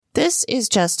This is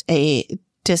just a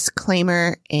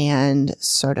disclaimer and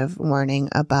sort of warning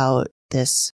about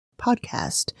this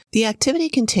podcast. The Activity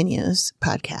Continues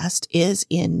podcast is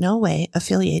in no way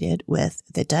affiliated with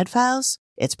the Dead Files,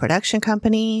 its production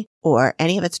company, or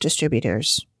any of its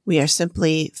distributors. We are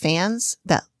simply fans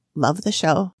that love the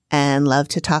show and love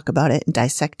to talk about it and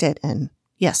dissect it and,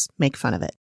 yes, make fun of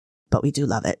it. But we do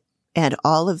love it. And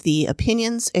all of the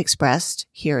opinions expressed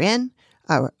herein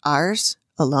are ours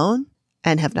alone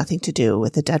and have nothing to do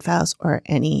with the Dead Files or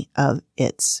any of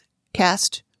its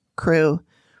cast, crew,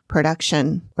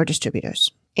 production, or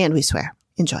distributors. And we swear.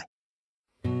 Enjoy.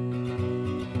 When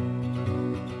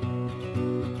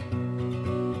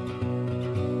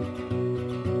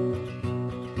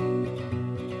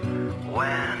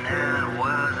I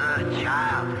was a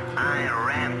child, I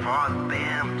ran for the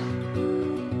bins.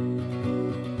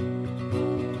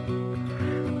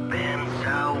 Been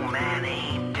so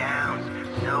many downs,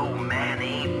 so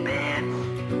many beds.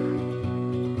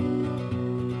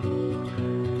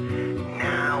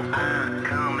 Now I'm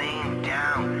coming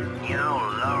down, you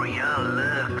lower your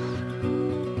looks.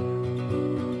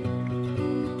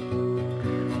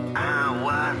 I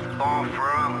was born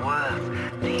from woods,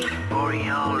 deep for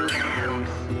your limbs.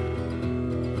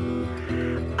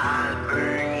 I'll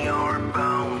burn your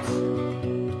bones.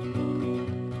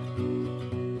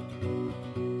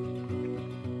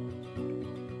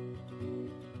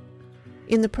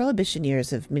 In the Prohibition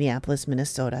years of Minneapolis,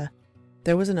 Minnesota,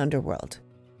 there was an underworld.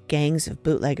 Gangs of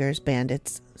bootleggers,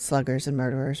 bandits, sluggers, and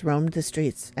murderers roamed the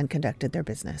streets and conducted their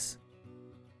business.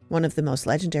 One of the most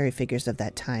legendary figures of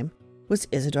that time was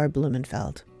Isidore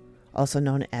Blumenfeld, also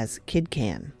known as Kid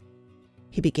Can.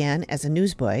 He began as a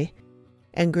newsboy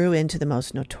and grew into the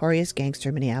most notorious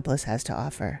gangster Minneapolis has to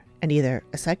offer, and either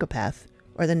a psychopath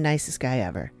or the nicest guy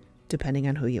ever, depending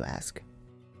on who you ask.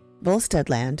 Volstead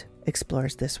Land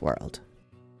explores this world.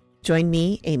 Join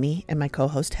me, Amy, and my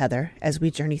co-host Heather as we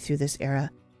journey through this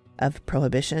era of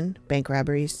prohibition, bank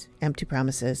robberies, empty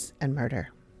promises, and murder.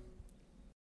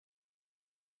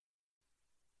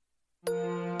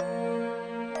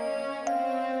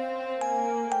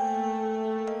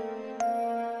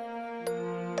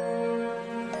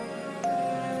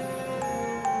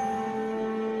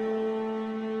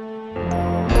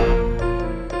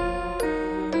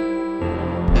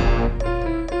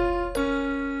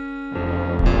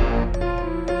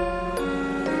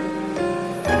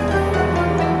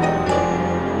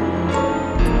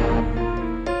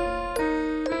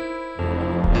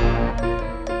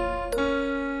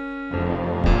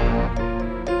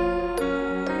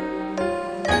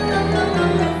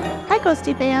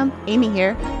 Ghosty fam, Amy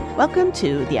here. Welcome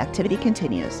to The Activity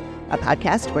Continues, a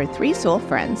podcast where three soul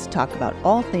friends talk about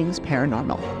all things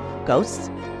paranormal. Ghosts,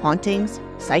 hauntings,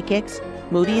 psychics,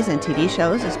 movies and TV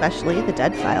shows, especially The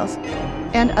Dead Files,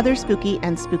 and other spooky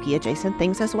and spooky adjacent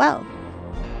things as well.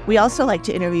 We also like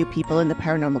to interview people in the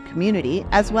paranormal community,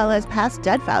 as well as past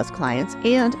Dead Files clients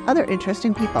and other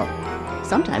interesting people.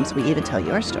 Sometimes we even tell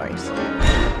your stories.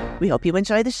 We hope you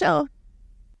enjoy the show.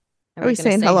 Are we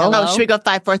saying hello? Oh, should we go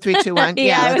 5, 4, 3, 2, 1?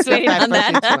 Yeah, I was waiting on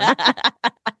that.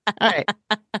 All right.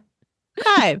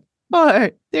 5,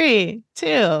 4, 3,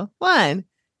 2, 1.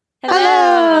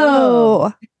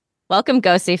 Hello. Welcome,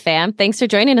 Ghosty fam. Thanks for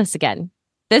joining us again.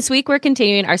 This week, we're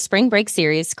continuing our spring break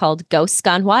series called Ghosts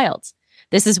Gone Wild.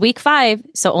 This is week 5,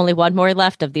 so only one more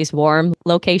left of these warm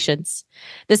locations.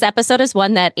 This episode is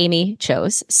one that Amy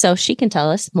chose, so she can tell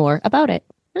us more about it.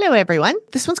 Hello, everyone.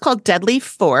 This one's called Deadly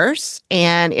Force,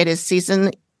 and it is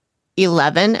season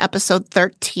 11, episode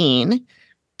 13.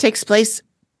 Takes place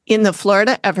in the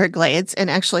Florida Everglades, and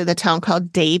actually the town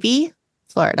called Davie,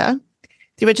 Florida.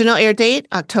 The original air date,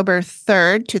 October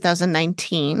 3rd,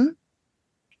 2019.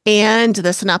 And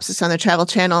the synopsis on the Travel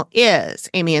Channel is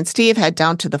Amy and Steve head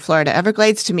down to the Florida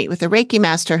Everglades to meet with a Reiki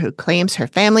master who claims her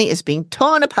family is being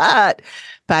torn apart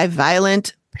by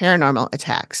violent paranormal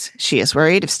attacks. She is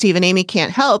worried if Steve and Amy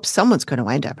can't help, someone's going to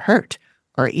wind up hurt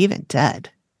or even dead.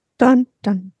 Dun,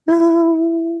 dun,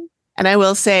 dun. And I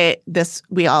will say this,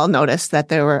 we all noticed that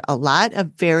there were a lot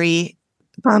of very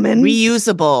common,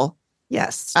 reusable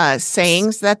yes,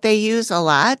 sayings that they use a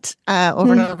lot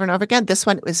over and over and over again. This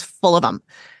one was full of them.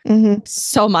 Mm-hmm.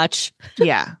 So much.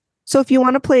 Yeah. So if you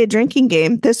want to play a drinking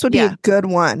game, this would be a good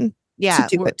one to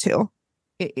do it to.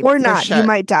 Or not. Sure. You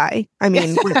might die. I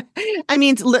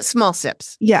mean, small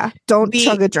sips. Yeah. Don't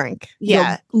chug a drink.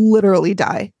 Yeah. You'll literally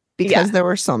die because there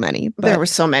were so many. There were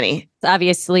so many.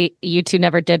 Obviously, you two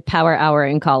never did Power Hour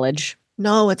in college.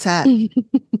 No, what's that?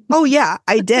 Oh, yeah,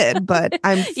 I did. But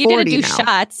I'm 40 you didn't do now.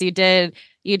 shots.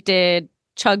 You did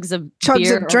chugs of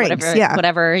drinks,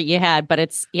 whatever you had. But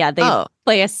it's they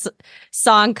play a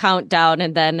song countdown,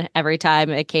 and then every time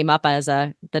it came up as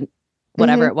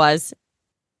whatever it was.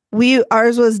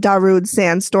 Ours was Darude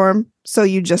Sandstorm, so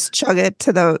you just chug it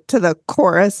to the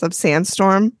chorus of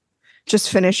Sandstorm.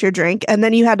 Just finish your drink, and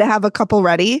then you had to have a couple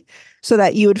ready so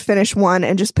that you would finish one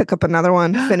and just pick up another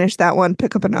one, finish that one,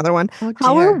 pick up another one. Oh,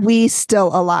 how are we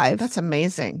still alive? That's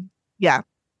amazing. Yeah.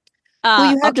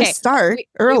 Well, you had to start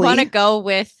early. We want to go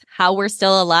with how we're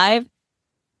still alive.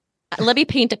 Let me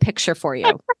paint a picture for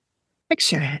you.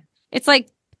 Picture it. It's like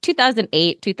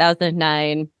 2008,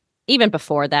 2009, even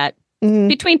before that,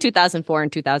 between 2004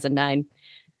 and 2009.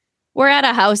 We're at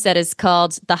a house that is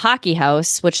called the hockey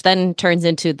house, which then turns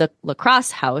into the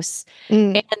lacrosse house.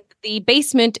 And the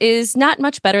basement is not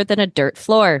much better than a dirt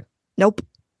floor. Nope.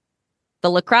 The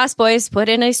lacrosse boys put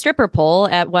in a stripper pole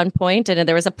at one point, and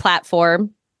there was a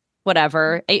platform,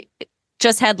 whatever. It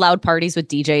just had loud parties with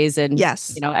DJs and,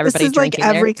 everybody this is like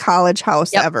every college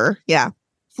house ever. Yeah.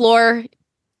 Floor,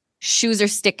 shoes are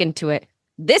sticking to it.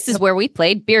 This is where we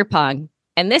played beer pong.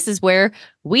 And this is where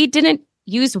we didn't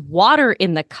use water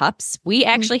in the cups. We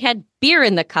actually had beer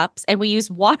in the cups, and we used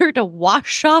water to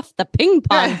wash off the ping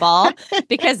pong ball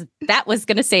because that was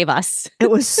going to save us.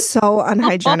 It was so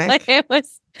unhygienic. It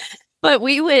was, but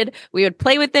we would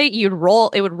play with it. It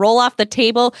would roll off the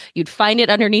table. You'd find it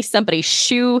underneath somebody's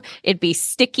shoe. It'd be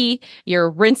sticky. You're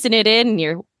rinsing it in, and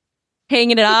you're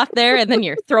hanging it off there, and then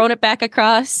you're throwing it back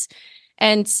across,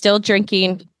 and still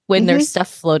drinking when there's stuff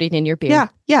floating in your beer.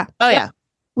 Yeah. Oh yeah.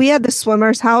 We had the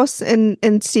swimmer's house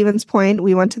in Stevens Point.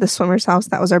 We went to the swimmer's house.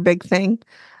 That was our big thing.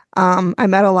 I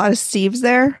met a lot of Steves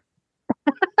there.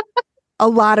 A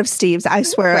lot of Steves, I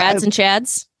swear. Brads and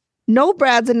Chads? No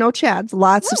Brads and no Chads.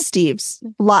 Lots of Steves.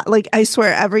 I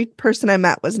swear every person I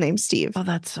met was named Steve. Oh,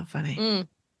 that's so funny.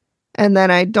 And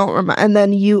then I don't remember. And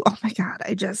then oh my God,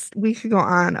 we could go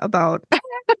on about...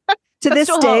 To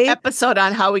this day, episode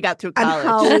on how we got through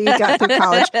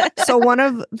college. So one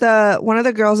of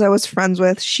the girls I was friends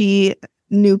with, she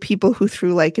knew people who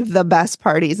threw like the best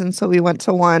parties, and so we went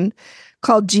to one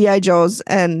called GI Joes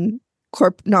and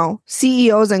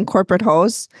CEOs and Corporate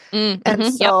Hoes,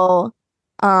 and so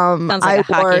I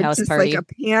wore just like a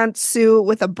pantsuit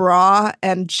with a bra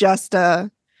and just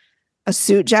a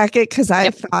suit jacket because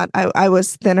I thought I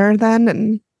was thinner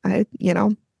then,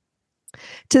 and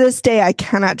to this day, I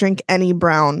cannot drink any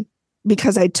brown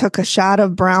because I took a shot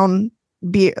of brown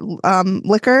beer,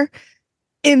 liquor,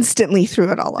 instantly threw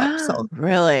it all up. So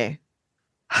really,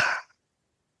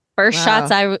 first shots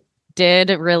I did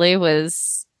really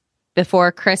was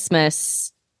before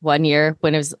Christmas one year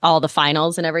when it was all the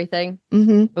finals and everything.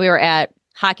 We were at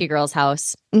Hockey Girl's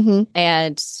house,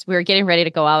 and we were getting ready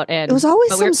to go out, and it was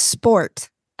always some sport.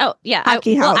 Oh, yeah.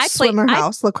 Hockey house, swimmer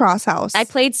house, lacrosse house. I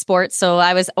played sports, so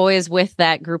I was always with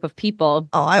that group of people.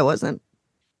 Oh, I wasn't.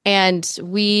 And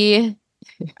I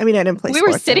didn't play sports. We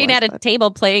were sitting at a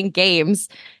table playing games,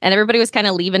 and everybody was kind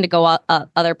of leaving to go out,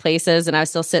 other places, and I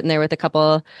was still sitting there with a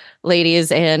couple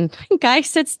ladies, and a guy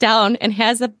sits down and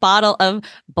has a bottle of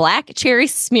black cherry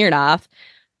Smirnoff.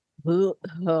 Yep.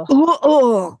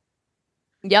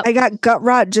 I got gut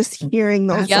rot just hearing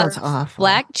those. That sounds awful.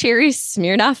 Black cherry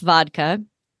Smirnoff vodka.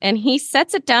 And he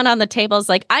sets it down on the table. It's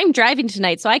like, I'm driving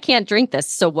tonight, so I can't drink this.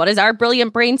 So what does our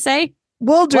brilliant brain say?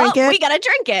 We'll drink it. We got to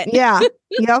drink it. Yeah.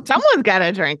 Yep. Someone's got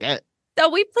to drink it. So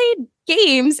we played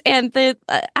games, and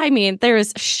there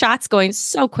was shots going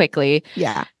so quickly.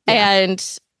 Yeah. And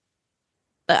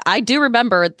I do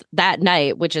remember that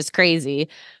night, which is crazy.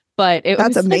 But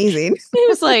that's amazing. It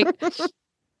was like,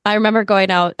 I remember going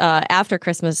out after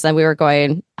Christmas, and we were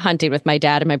going hunting with my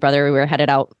dad and my brother. We were headed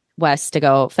out west to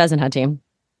go pheasant hunting.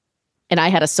 And I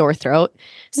had a sore throat.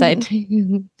 So I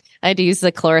had to use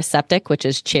the Chloraseptic, which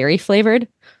is cherry flavored.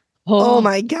 Oh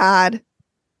my God.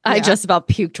 I just about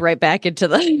puked right back into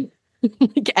the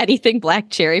anything black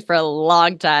cherry for a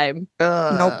long time.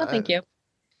 Nope. Oh, thank you.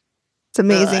 It's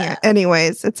amazing.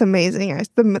 Anyways, it's amazing.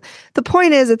 The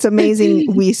point is, it's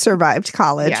amazing we survived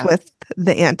college with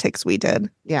the antics we did.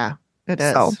 Yeah, it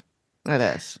is. So. It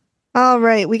is. All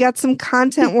right. We got some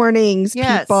content warnings,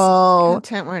 people.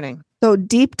 Content warning. So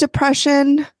deep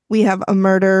depression, we have a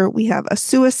murder, we have a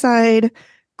suicide,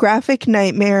 graphic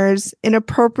nightmares,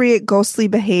 inappropriate ghostly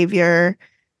behavior,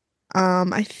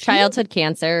 childhood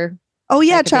cancer. Oh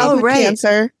yeah, childhood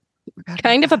cancer.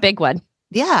 Kind of a big one.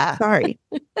 Yeah. Sorry.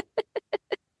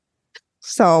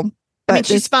 So, but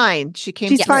she's fine.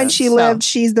 She's fine. She lived.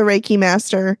 She's the Reiki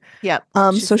master. Yep.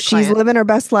 So she's living her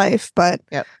best life, but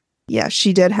yeah,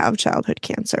 she did have childhood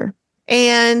cancer.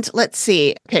 And let's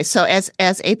see. Okay, so as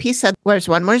AP said, there's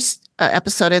one more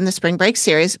episode in the spring break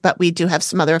series, but we do have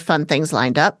some other fun things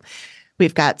lined up.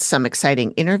 We've got some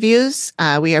exciting interviews.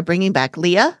 We are bringing back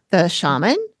Leah, the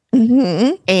shaman.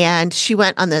 Mm-hmm. And she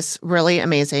went on this really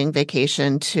amazing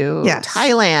vacation to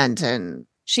Thailand, and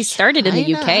she started in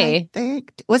the UK.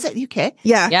 Was it UK?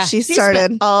 Yeah. She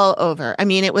started all over. I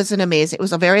mean, it was it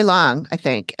was a very long, I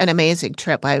think, an amazing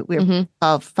trip. We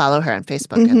all follow her on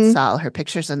Facebook and saw her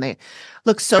pictures, and they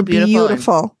look so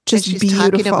beautiful. Just she's beautiful.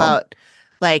 Talking about,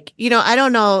 like, I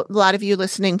don't know, a lot of you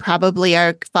listening probably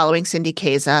are following Cindy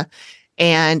Keza.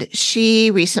 And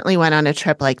she recently went on a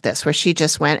trip like this, where she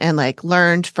just went and like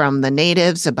learned from the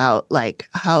natives about like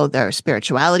how their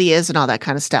spirituality is and all that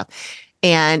kind of stuff.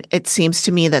 And it seems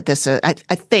to me that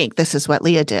I think this is what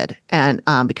Leah did. And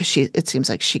because it seems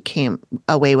like she came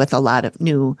away with a lot of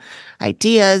new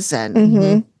ideas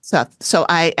and stuff. So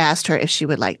I asked her if she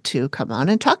would like to come on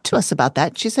and talk to us about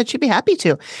that. She said she'd be happy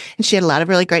to. And she had a lot of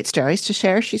really great stories to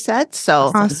share, she said.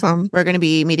 So awesome. We're going to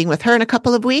be meeting with her in a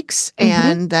couple of weeks.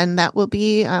 And then that will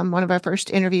be one of our first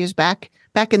interviews back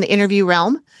in the interview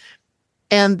realm.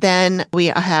 And then we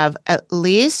have at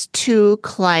least 2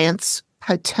 clients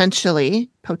potentially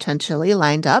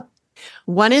lined up.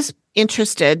 One is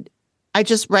interested.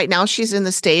 Right now she's in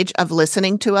the stage of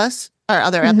listening to us, our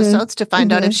other episodes, to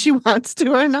find out if she wants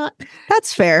to or not.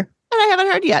 That's fair. And I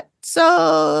haven't heard yet.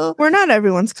 So we're not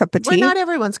everyone's cup of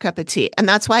tea. And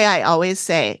that's why I always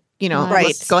say,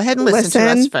 right. Go ahead and listen to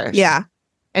us first. Yeah.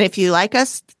 And if you like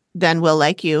us, then we'll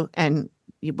like you and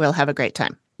we'll have a great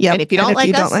time. Yeah. And if you don't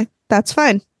like us, that's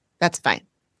fine. That's fine.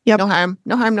 Yep. No harm,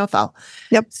 no foul.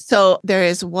 Yep. So there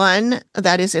is one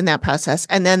that is in that process.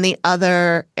 And then the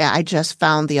other, I just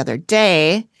found the other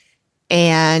day,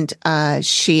 and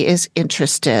she is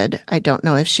interested. I don't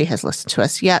know if she has listened to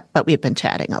us yet, but we've been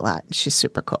chatting a lot. She's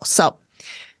super cool. So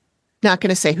not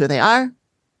going to say who they are,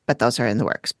 but those are in the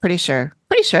works. Pretty sure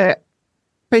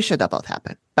they'll both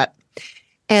happen.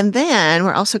 And then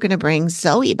we're also going to bring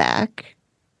Zoe back.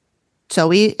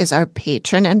 Zoe is our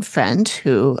patron and friend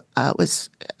who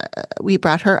we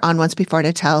brought her on once before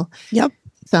to tell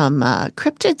some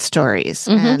cryptid stories.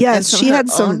 Yes, she had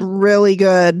some really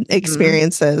good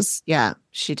experiences. Yeah,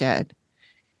 she did.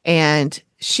 And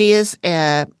she is,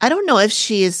 I don't know if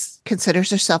considers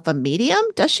herself a medium.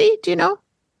 Does she? Do you know?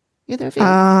 Either of you?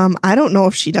 I don't know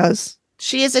if she does.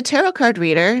 She is a tarot card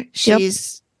reader.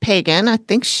 She's pagan. I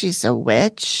think she's a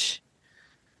witch.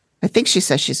 I think she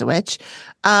says she's a witch.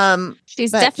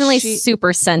 She's definitely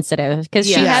super sensitive because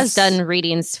she has done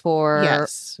readings for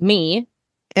me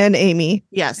and Amy.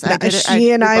 Yes,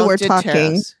 she and I were talking.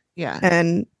 Tarots. Yeah,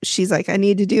 and she's like, "I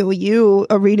need to do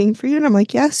a reading for you," and I'm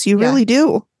like, "Yes, you really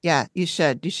do." Yeah, you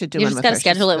should. You should do. You one just with got to her.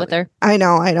 schedule it with her. I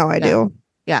know. I do.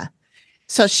 Yeah.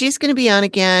 So she's going to be on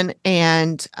again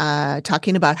and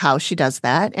talking about how she does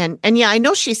that. And yeah, I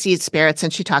know she sees spirits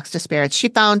and she talks to spirits. She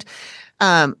found.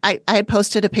 I had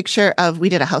posted a picture we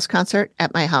did a house concert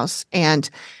at my house, and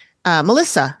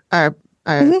Melissa, our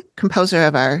composer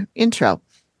of our intro,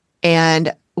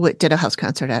 and did a house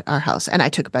concert at our house. And I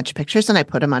took a bunch of pictures and I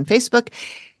put them on Facebook.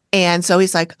 And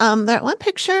Zoe's like, that one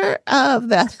picture of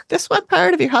this one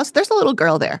part of your house, there's a little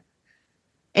girl there.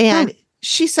 And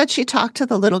she said she talked to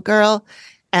the little girl,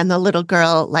 and the little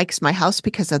girl likes my house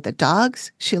because of the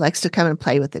dogs. She likes to come and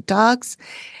play with the dogs.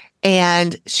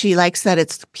 And she likes that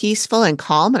it's peaceful and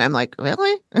calm. And I'm like,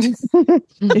 really? Is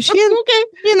she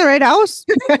in the right house?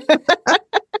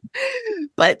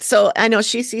 But so I know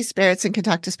she sees spirits and can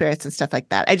talk to spirits and stuff like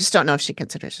that. I just don't know if she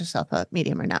considers herself a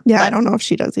medium or not. Yeah, I don't know if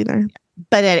she does either.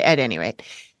 But at any rate,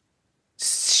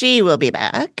 she will be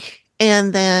back.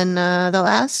 And then the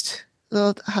last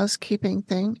little housekeeping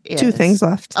thing is 2 things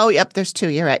left. Oh, yep. There's 2.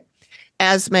 You're right.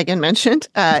 As Megan mentioned,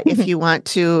 if you want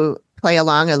to play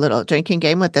along a little drinking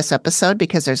game with this episode,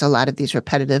 because there's a lot of these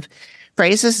repetitive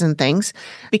phrases and things,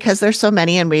 because there's so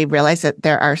many, and we realize that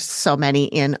there are so many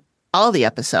in all the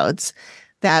episodes,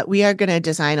 that we are going to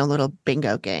design a little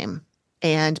bingo game.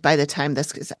 And by the time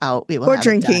this is out, we will have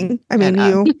drinking. I mean,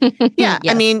 Yes.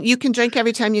 I mean, you can drink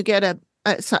every time you get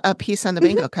a piece on the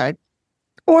bingo card,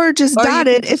 or just dot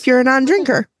it if you're a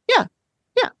non-drinker. Yeah.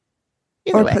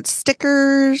 Either or way. put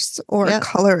stickers or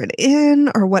color it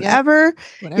in or whatever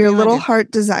your little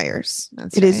heart desires.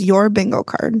 It is your bingo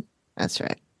card. That's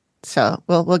right. So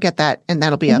we'll get that, and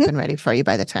that'll be up and ready for you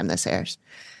by the time this airs.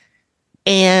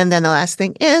 And then the last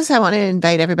thing is, I want to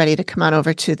invite everybody to come on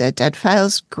over to the Dead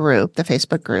Files group, the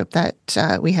Facebook group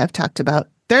that we have talked about.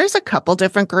 There's a couple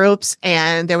different groups,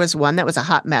 and there was one that was a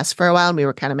hot mess for a while, and we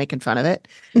were kind of making fun of it.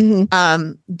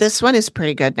 This one is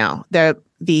pretty good now.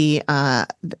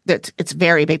 It's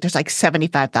very big. There's like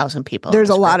 75,000 people.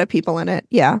 There's a lot of people in it.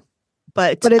 Yeah.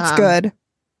 But it's good.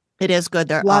 It is good.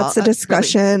 They're Lots all of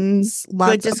discussions,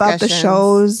 lots about the discussions.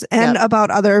 shows and Yep. about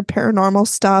other paranormal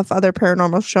stuff, other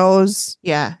paranormal shows.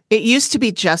 Yeah. It used to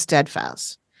be just Dead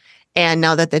Files. And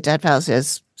now that the Dead Files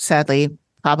is sadly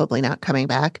probably not coming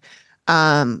back,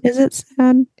 Is it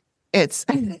sad? it's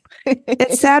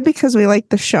It's sad because we like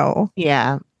the show.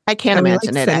 yeah. I can't And we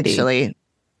imagine like it Cindy.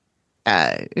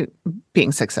 actually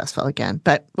being successful again.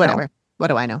 But whatever. No. What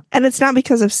do I know? And it's not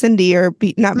because of Cindy or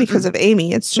not because of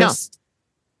Amy. It's No. just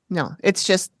No, it's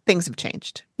just things have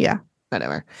changed. Yeah.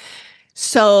 Whatever.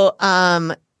 So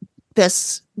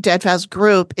this Dead Files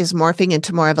group is morphing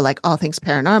into more of a like all things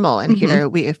paranormal. And here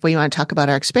if we want to talk about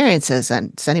our experiences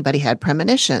and does anybody had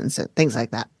premonitions and things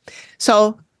like that.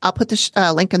 So I'll put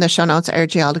the link in the show notes. I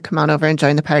urge you all to come on over and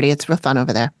join the party. It's real fun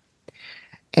over there.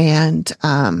 And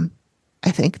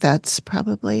I think that's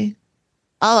probably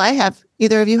all I have.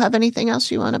 Either of you have anything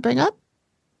else you want to bring up?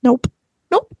 Nope.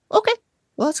 Nope. Okay.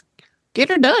 Well, let's get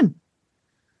her done.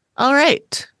 All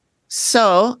right.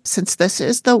 So since this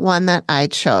is the one that I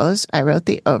chose, I wrote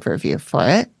the overview for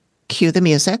it. Cue the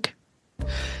music.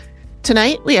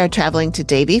 Tonight, we are traveling to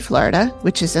Davie, Florida,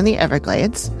 which is in the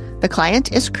Everglades. The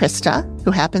client is Krista,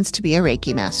 who happens to be a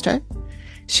Reiki master.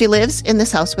 She lives in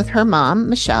this house with her mom,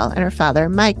 Michelle, and her father,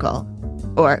 Michael,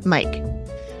 or Mike.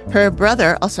 Her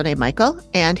brother, also named Michael,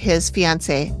 and his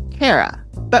fiancée, Kara.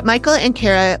 But Michael and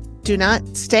Kara do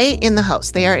not stay in the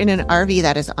house. They are in an RV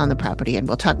that is on the property, and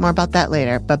we'll talk more about that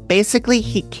later. But basically,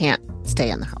 he can't stay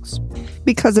in the house.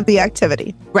 Because of the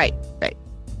activity. Right.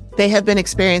 They have been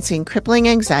experiencing crippling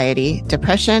anxiety,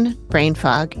 depression, brain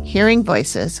fog, hearing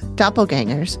voices,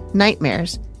 doppelgangers,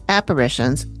 nightmares,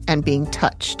 apparitions, and being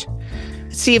touched.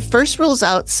 Steve first rules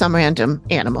out some random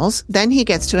animals, then he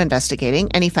gets to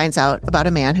investigating, and he finds out about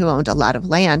a man who owned a lot of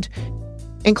land,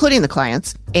 including the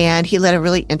clients, and he led a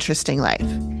really interesting life.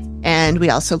 And we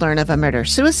also learn of a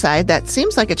murder-suicide that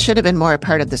seems like it should have been more a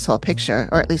part of this whole picture,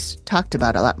 or at least talked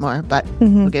about a lot more, but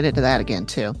we'll get into that again,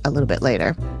 too, a little bit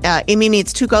later. Amy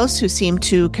meets two ghosts who seem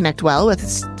to connect well with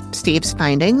Steve's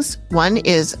findings. One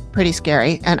is pretty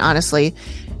scary, and honestly,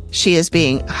 she is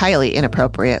being highly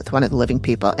inappropriate with one of the living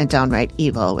people and downright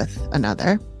evil with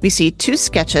another. We see two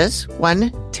sketches,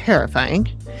 one terrifying,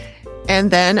 and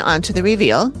then on to the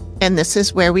reveal. And this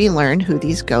is where we learn who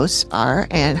these ghosts are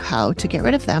and how to get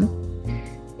rid of them.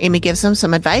 Amy gives them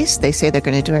some advice. They say they're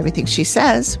going to do everything she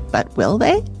says, but will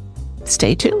they?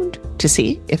 Stay tuned to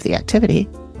see if the activity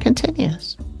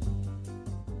continues.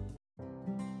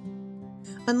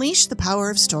 Unleash the power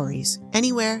of stories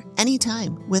anywhere,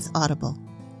 anytime with Audible.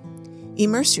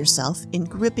 Immerse yourself in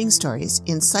gripping stories,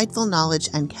 insightful knowledge,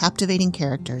 and captivating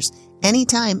characters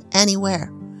anytime,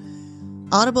 anywhere.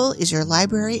 Audible is your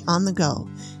library on the go.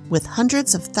 With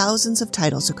hundreds of thousands of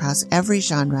titles across every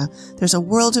genre, there's a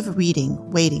world of reading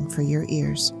waiting for your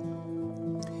ears.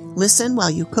 Listen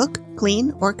while you cook,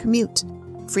 clean, or commute.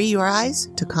 Free your eyes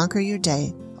to conquer your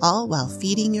day, all while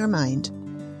feeding your mind.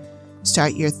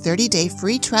 Start your 30-day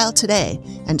free trial today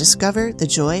and discover the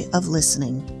joy of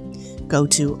listening. Go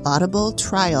to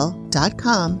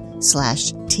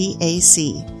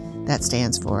audibletrial.com/TAC. That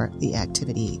stands for The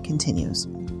Activity Continues.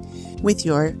 With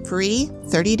your free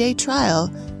 30-day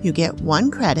trial, you get 1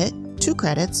 credit, 2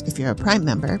 credits if you're a Prime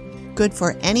member, good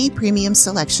for any premium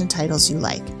selection titles you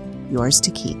like, yours to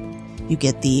keep. You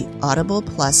get the Audible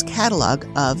Plus catalog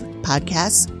of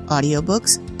podcasts,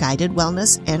 audiobooks, guided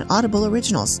wellness, and Audible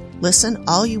originals. Listen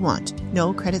all you want,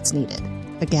 no credits needed.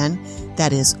 Again,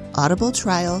 that is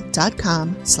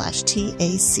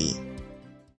audibletrial.com/TAC.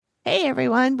 Hey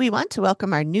everyone, we want to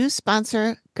welcome our new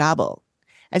sponsor, Gobble.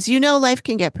 As you know, life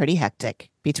can get pretty hectic.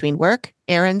 Between work,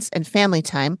 errands, and family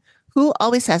time, who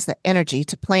always has the energy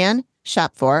to plan,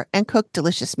 shop for, and cook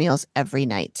delicious meals every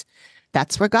night?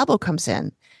 That's where Gobble comes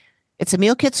in. It's a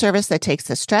meal kit service that takes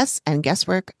the stress and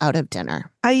guesswork out of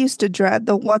dinner. I used to dread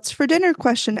the what's for dinner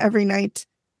question every night.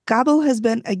 Gobble has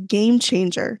been a game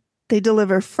changer. They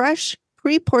deliver fresh,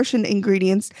 pre-portioned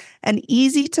ingredients and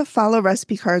easy-to-follow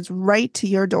recipe cards right to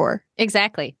your door.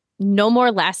 Exactly. No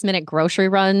more last-minute grocery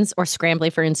runs or scrambling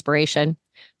for inspiration.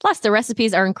 Plus, the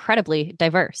recipes are incredibly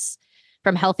diverse.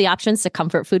 From healthy options to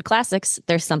comfort food classics,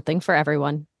 there's something for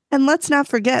everyone. And let's not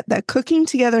forget that cooking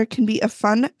together can be a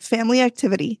fun family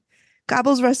activity.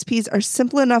 Gobble's recipes are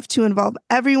simple enough to involve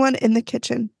everyone in the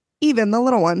kitchen, even the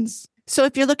little ones. So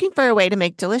if you're looking for a way to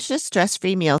make delicious,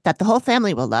 stress-free meals that the whole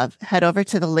family will love, head over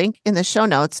to the link in the show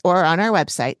notes or on our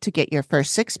website to get your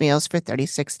first 6 meals for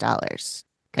 $36.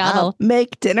 Gobble.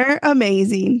 Make dinner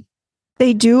amazing.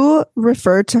 They do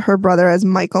refer to her brother as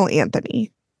Michael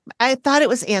Anthony. I thought it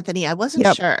was Anthony. I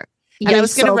wasn't sure. And Yeah, I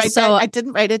was going to so- write that. I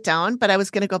didn't write it down, but I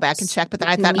was going to go back and check. But then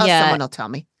I thought, Yeah. someone will tell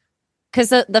me. because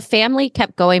the family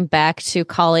kept going back to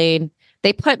calling.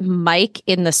 They put Mike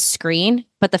in the screen,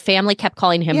 but the family kept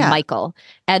calling him Michael.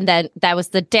 And then that was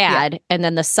the dad. And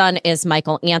then the son is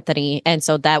Michael Anthony. And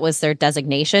so that was their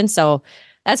designation. So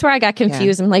that's where I got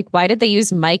confused. I'm like, why did they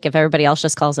use Mike if everybody else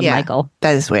just calls him Michael?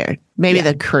 That is weird. Maybe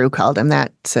the crew called him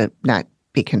that to not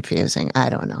be confusing. I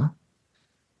don't know.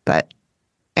 But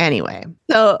anyway,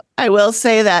 so I will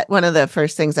say that one of the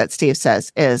first things that Steve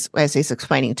says is, as he's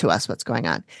explaining to us what's going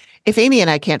on, if Amy and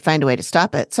I can't find a way to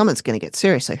stop it, someone's going to get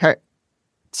seriously hurt.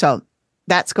 So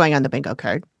that's going on the bingo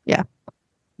card. Yeah.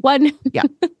 One. Yeah.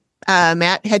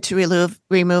 Matt had to remove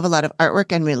a lot of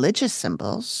artwork and religious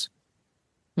symbols.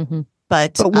 Mm-hmm.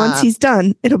 But once he's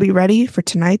done, it'll be ready for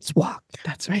tonight's walk.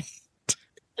 That's right.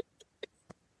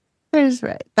 There's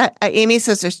right. Amy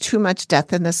says there's too much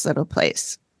death in this little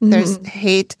place. There's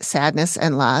hate, sadness,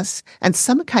 and loss, and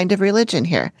some kind of religion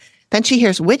here. Then she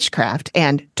hears witchcraft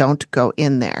and don't go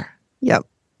in there. Yep.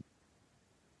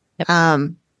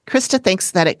 Krista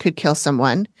thinks that it could kill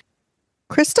someone.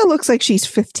 Krista looks like she's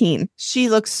 15. She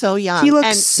looks so young. She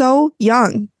looks so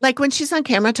young. Like when she's on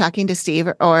camera talking to Steve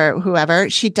or whoever,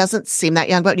 she doesn't seem that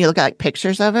young. But when you look at like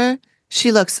pictures of her,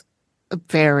 she looks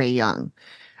very young.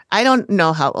 I don't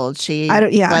know how old she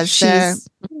was there,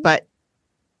 but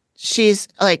she's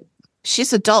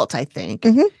adult, I think.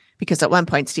 Mm-hmm. Because at one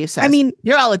point Steve says, I mean,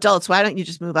 you're all adults. Why don't you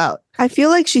just move out? I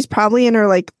feel like she's probably in her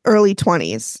like early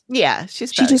 20s. Yeah. She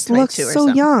just looks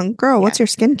so young. Girl, what's your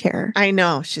skincare? I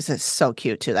know. She's so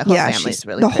cute too. That whole family's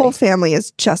really pretty. Whole family is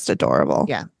just adorable.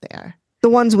 Yeah, they are. The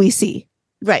ones we see.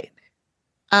 Right.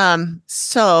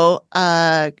 So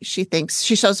she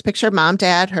shows a picture of mom,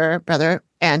 dad, her brother,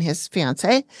 and his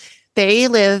fiance. They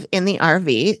live in the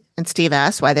RV, and Steve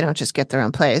asks why they don't just get their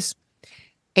own place.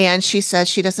 And she says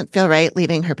she doesn't feel right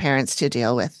leaving her parents to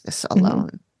deal with this alone.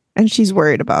 Mm-hmm. And she's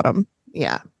worried about them.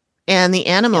 Yeah. And the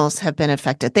animals have been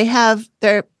affected.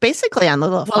 They're basically on a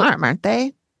little farm, aren't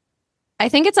they? I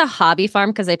think it's a hobby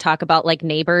farm because they talk about like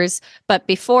neighbors. But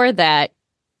before that,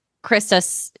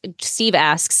 Steve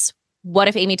asks, what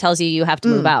if Amy tells you have to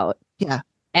move out? Yeah.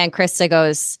 And Krista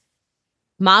goes,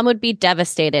 Mom would be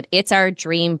devastated. It's our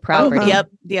dream property. Yep.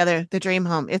 The dream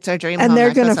home. It's our dream home. And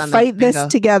they're going to fight this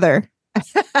together.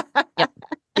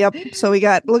 Yep. So look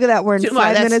at that. We're in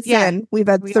 5 minutes in. We've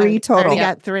had 3 total. We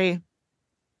got 3.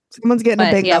 Someone's getting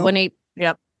a bingo.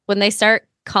 Yeah, when they start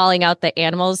calling out the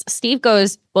animals, Steve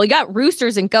goes, well, you got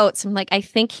roosters and goats. I'm like, I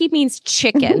think he means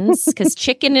chickens because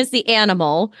chicken is the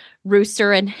animal.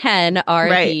 Rooster and hen are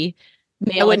the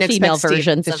male and female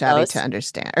versions of those. To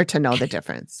understand or to know the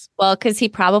difference. Well, because he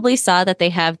probably saw that they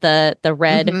have the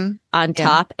red on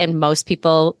top, and most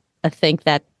people think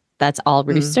that that's all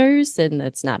roosters, and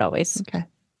it's not always. Okay.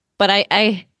 But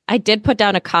I did put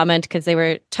down a comment because they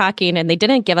were talking, and they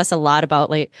didn't give us a lot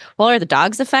about are the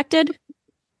dogs affected?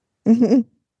 Mm-hmm.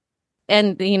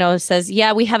 And, it says,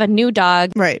 yeah, we have a new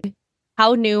dog. Right.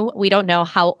 How new? We don't know.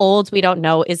 How old? We don't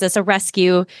know. Is this a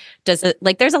rescue? Does it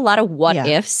there's a lot of what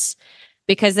ifs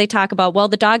because they talk about, well,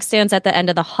 the dog stands at the end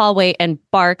of the hallway and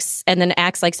barks and then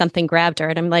acts like something grabbed her.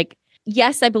 And I'm like,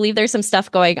 yes, I believe there's some stuff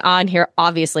going on here.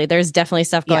 Obviously, there's definitely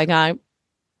stuff going on.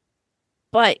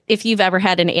 But if you've ever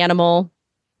had an animal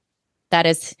that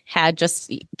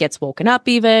just gets woken up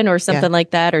even or something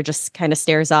like that, or just kind of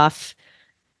stares off,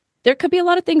 there could be a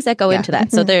lot of things that go into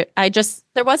that. So there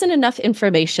wasn't enough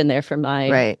information there for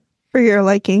your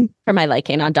liking. For my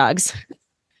liking on dogs.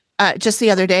 Just the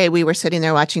other day, we were sitting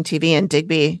there watching TV, and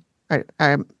Digby,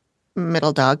 our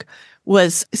middle dog,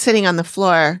 was sitting on the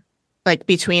floor, like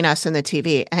between us and the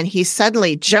TV, and he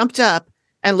suddenly jumped up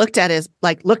and looked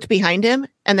behind him,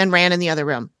 and then ran in the other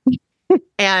room.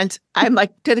 And I'm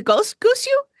like, did a ghost goose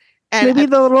you? And maybe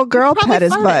the little girl pet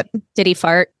his butt. Did he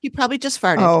fart? He probably just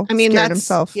farted. Oh, I mean, scared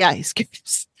himself. Yeah, he scared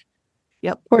himself.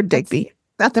 Yep. Poor Digby.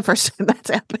 Not the first time that's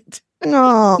happened.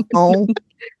 Oh.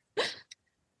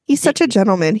 He's such a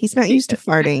gentleman. He's not used to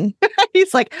farting.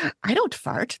 He's like, I don't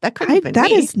fart. That couldn't have been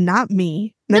that me. is not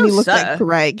me. And then he looked at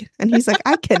Greg, and he's like,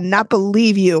 I cannot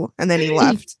believe you. And then he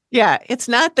left. Yeah, it's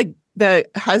not the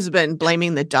husband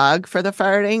blaming the dog for the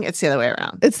farting. It's the other way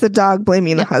around. It's the dog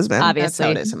blaming the husband.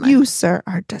 Obviously. That's how it is You, sir,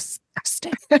 are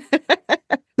disgusting.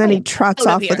 Then he trots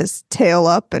off with his tail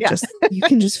up, and you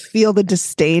can just feel the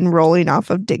disdain rolling off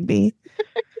of Digby.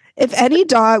 If any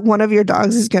dog, one of your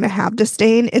dogs is going to have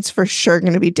disdain, it's for sure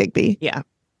going to be Digby. Yeah.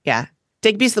 Yeah.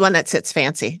 Digby's the one that sits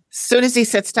fancy. As soon as he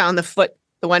sits down, the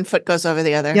one foot goes over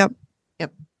the other. Yep.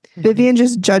 Vivian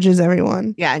just judges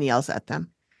everyone. Yeah, and yells at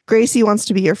them. Gracie wants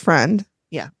to be your friend.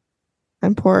 Yeah.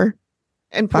 And poor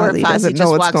Fozzie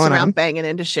just walks around banging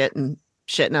into shit and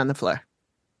shitting on the floor.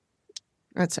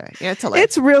 That's all right. Yeah, it's hilarious.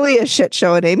 It's really a shit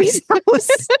show at Amy's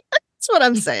house. That's what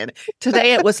I'm saying.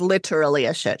 Today it was literally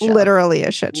a shit show. Literally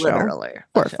a shit show. Literally.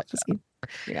 Poor Foxy.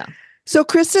 Yeah. So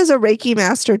Krista's a Reiki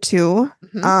master too.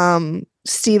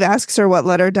 Steve asks her what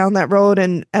led her down that road.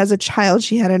 And as a child,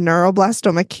 she had a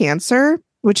neuroblastoma cancer,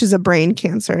 which is a brain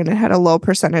cancer, and it had a low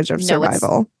percentage of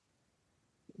survival.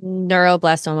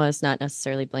 Neuroblastoma is not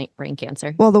necessarily brain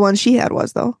cancer. Well, the one she had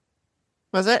was, though.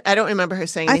 Was it? I don't remember her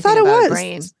saying I thought anything it about was. a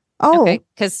brain. Oh. Okay,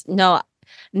 because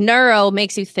neuro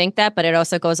makes you think that, but it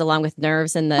also goes along with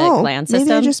nerves in the gland system.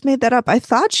 Maybe I just made that up. I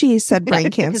thought she said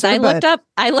brain cancer. I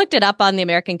looked it up on the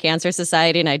American Cancer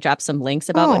Society, and I dropped some links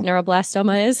about what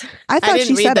neuroblastoma is. I thought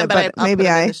she said it, but maybe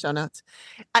in the show notes.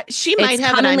 She might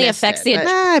have commonly affects it.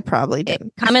 I probably did.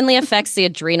 It commonly affects the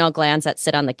adrenal glands that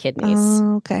sit on the kidneys.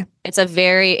 Oh, okay.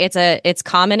 It's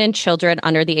common in children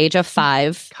under the age of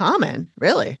 5. Common,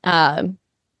 really?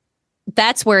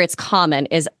 That's where it's common,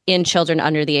 is in children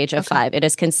under the age of 5. It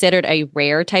is considered a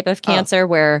rare type of cancer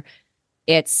where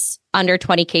it's under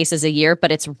 20 cases a year, but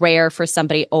it's rare for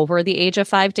somebody over the age of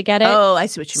 5 to get it. Oh, I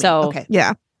see what you mean. Okay.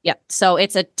 Yeah. Yeah. So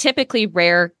it's a typically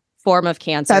rare form of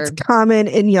cancer. That's common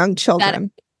in young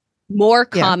children. More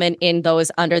common in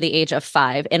those under the age of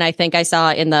 5. And I think I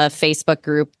saw in the Facebook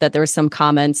group that there were some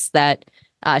comments that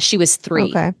she was 3.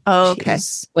 Okay. Oh, okay.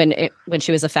 When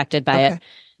she was affected by it.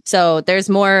 So there's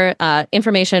more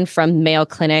information from Mayo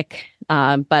Clinic,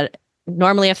 but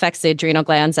normally affects the adrenal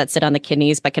glands that sit on the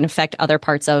kidneys, but can affect other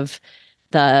parts of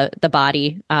the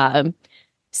body.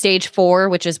 Stage 4,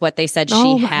 which is what they said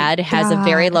she had, has a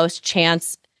very low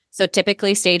chance. So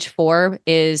typically stage 4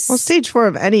 is... Well, stage 4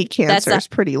 of any cancer is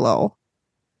pretty low.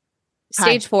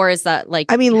 Stage 4 is that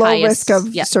low risk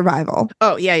of survival.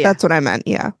 Oh, yeah. That's what I meant.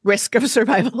 Yeah. Risk of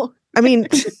survival. I mean,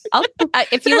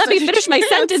 if you let me finish my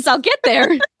sentence, I'll get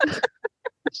there.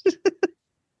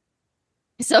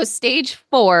 So stage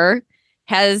 4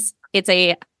 it's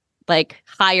a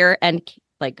higher end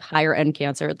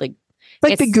cancer, like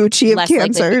the Gucci of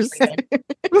cancers.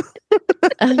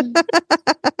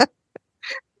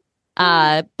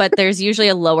 But there's usually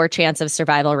a lower chance of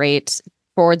survival rate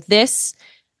for this.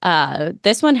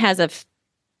 This one has a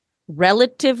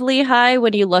relatively high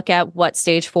when you look at what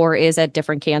stage 4 is at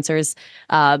different cancers.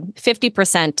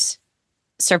 50%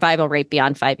 survival rate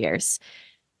beyond 5 years.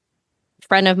 A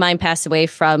friend of mine passed away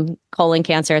from colon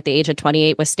cancer at the age of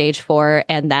 28 with stage 4,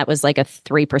 and that was like a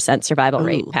 3% survival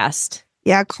rate past.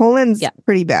 Yeah, colon's a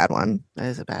pretty bad one. That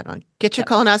is a bad one. Get your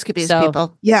colonoscopies,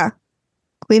 people. Yeah.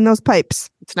 Clean those pipes.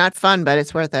 It's not fun, but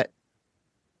it's worth it.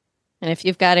 And if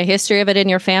you've got a history of it in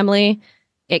your family,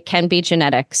 it can be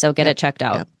genetic. So get it checked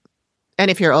out. Yep. And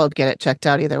if you're old, get it checked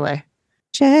out either way.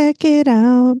 Check it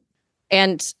out.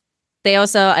 And they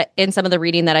also, in some of the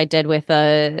reading that I did with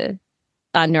on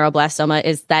neuroblastoma,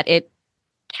 is that it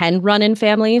can run in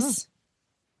families.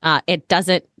 It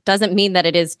doesn't mean that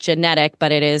it is genetic,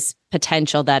 but it is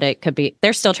potential that it could be.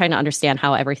 They're still trying to understand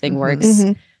how everything works,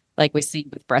 like we see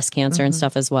with breast cancer and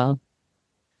stuff as well.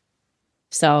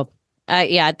 So,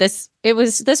 this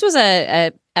was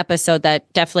a episode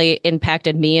that definitely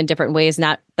impacted me in different ways.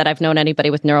 Not that I've known anybody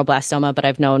with neuroblastoma, but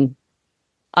I've known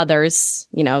others.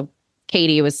 You know,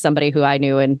 Katie was somebody who I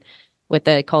knew and with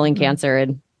the colon cancer,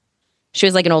 and she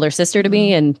was like an older sister to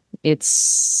me. And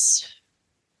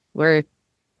we're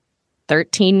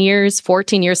 14 years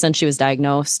since she was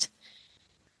diagnosed.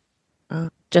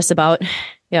 Just about,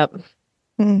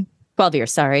 12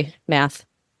 years, sorry, math.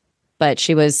 But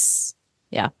she was,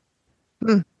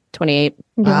 28.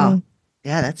 Wow.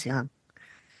 Yeah, that's young.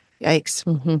 Yikes.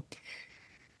 Mm-hmm.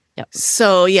 Yep.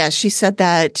 So, she said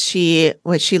that she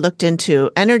looked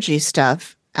into energy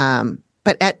stuff,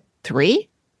 but at 3,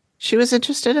 she was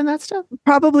interested in that stuff?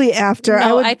 Probably after.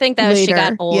 No, I think that she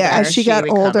got older. Yeah, as she got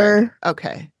older.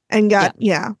 Okay. And got,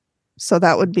 So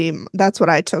that's what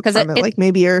I took from it. Like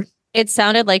maybe it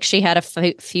sounded like she had a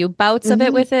few bouts of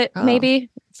it with it, maybe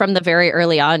from the very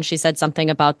early on. She said something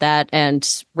about that, and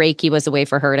Reiki was a way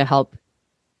for her to help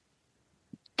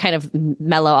kind of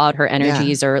mellow out her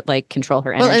energies or like control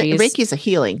her energies. Well, Reiki's a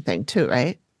healing thing too,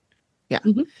 right? Yeah.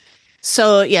 Mm-hmm.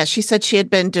 So she said she had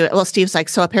been doing. Well, Steve's like,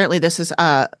 so apparently this is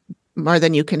more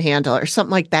than you can handle, or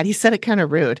something like that. He said it kind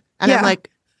of rude, and I'm like,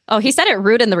 oh, he said it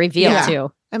rude in the reveal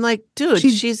too. I'm like, dude,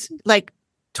 she's like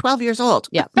 12 years old.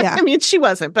 Yeah. I mean, she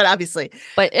wasn't, but obviously.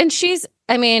 And she's,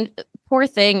 poor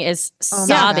thing is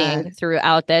sobbing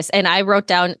throughout this. And I wrote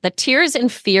down the tears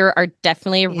and fear are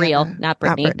definitely real, not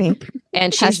Brittany.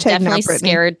 And she's definitely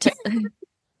scared to.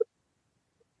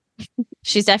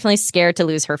 She's definitely scared to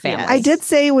lose her family. I did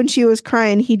say when she was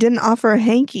crying, he didn't offer a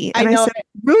hanky. And I said,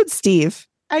 rude, Steve.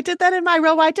 I did that in my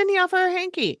row. Why didn't he offer a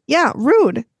hanky? Yeah,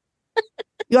 rude.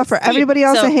 You offer everybody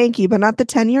else a hanky, but not the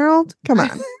 10-year-old? Come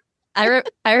on. I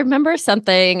remember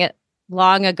something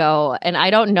long ago, and I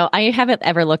don't know. I haven't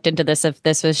ever looked into this if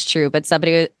this was true, but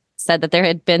somebody said that there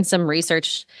had been some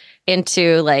research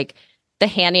into like the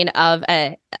handing of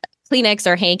a Kleenex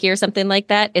or hanky or something like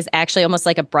that is actually almost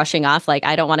like a brushing off. Like,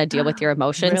 I don't want to deal with your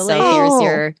emotions. Really? So here's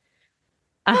your,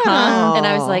 Oh. And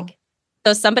I was like,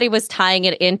 so somebody was tying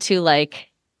it into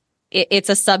like, it's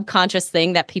a subconscious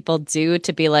thing that people do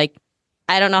to be like,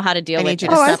 I don't know how to deal with you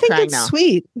it. to I stop think crying it's now.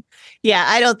 sweet. Yeah,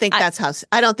 I don't think that's how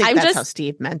how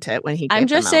Steve meant it when he gave I'm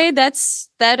just saying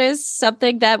that is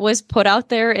something that was put out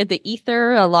there in the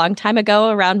ether a long time ago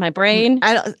around my brain.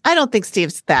 I don't think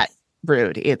Steve's that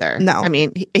rude either. No. I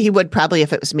mean, he would probably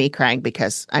if it was me crying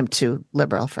because I'm too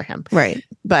liberal for him. Right.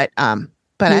 But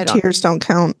your tears don't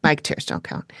count. My tears don't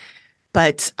count.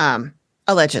 But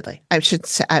allegedly, I should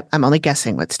say I'm only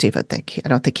guessing what Steve would think. I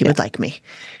don't think he would like me.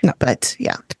 No. But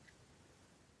yeah.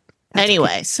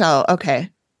 Anyway, so okay.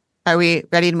 Are we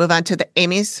ready to move on to the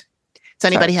Amy's?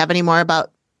 Does anybody have any more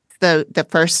about the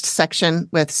first section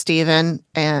with Steven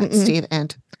and Steve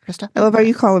and Krista? I love how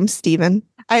you call him Steven.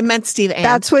 I meant Steve and.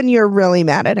 That's when you're really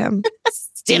mad at him.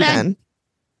 Steven.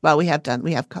 Well, we have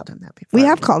called him that before. We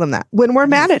have called him that. When we're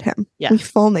mad at him. Yeah. We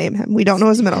full name him. We don't know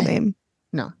his middle name.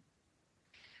 No.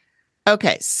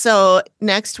 Okay, so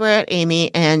next we're at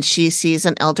Amy, and she sees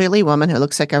an elderly woman who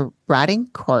looks like a rotting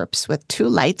corpse with 2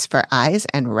 lights for eyes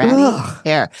and ratty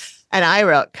hair. And I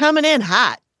wrote, coming in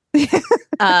hot.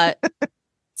 To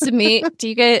me,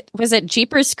 was it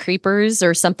Jeepers Creepers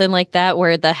or something like that,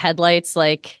 where the headlights,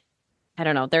 like, I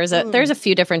don't know, there's a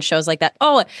few different shows like that.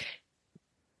 Oh,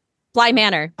 Bly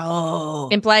Manor. Oh.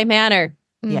 In Bly Manor.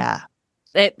 Yeah.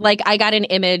 I got an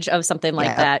image of something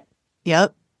like that.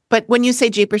 Yep. But when you say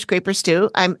Jeepers Creepers too,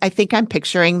 I think I'm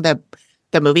picturing the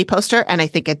movie poster, and I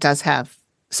think it does have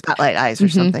spotlight eyes or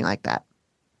something like that.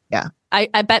 Yeah.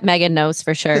 I bet Megan knows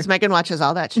for sure. Because Megan watches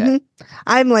all that shit. Mm-hmm.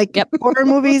 I'm like, horror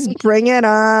movies, bring it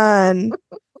on.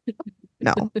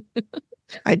 No,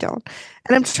 I don't.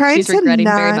 And I'm trying She's to regretting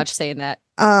not, very much saying that.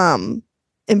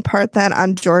 impart that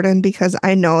on Jordan because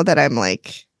I know that I'm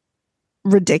like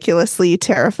ridiculously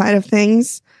terrified of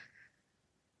things.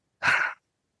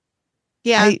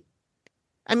 Yeah.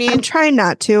 I mean, I'm trying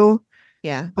not to.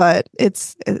 Yeah. But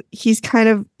he's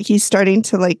starting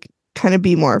to like kind of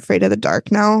be more afraid of the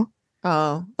dark now.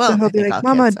 Oh, well, so he'll be like,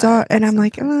 Mama, dark. And I'm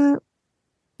like,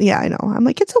 yeah, I know. I'm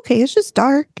like, it's okay. It's just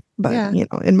dark. But, you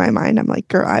know, in my mind, I'm like,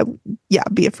 girl,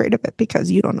 be afraid of it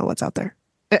because you don't know what's out there.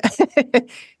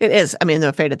 It is. I mean,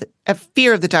 a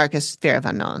fear of the dark is fear of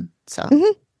unknown. So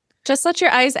just let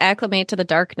your eyes acclimate to the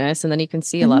darkness and then you can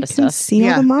see a lot of stuff. See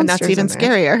all the monsters. And that's even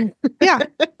scarier. Yeah.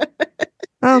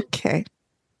 Okay.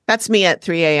 That's me at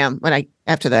 3 a.m.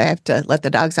 after that I have to let the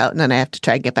dogs out and then I have to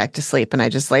try to get back to sleep. And I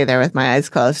just lay there with my eyes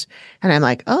closed. And I'm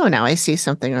like, oh, now I see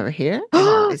something over here.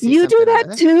 You do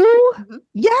that too? Mm-hmm.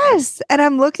 Yes. And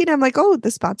I'm looking, I'm like, oh,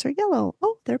 the spots are yellow.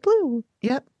 Oh, they're blue.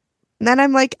 Yep. And then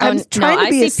I'm like, I'm trying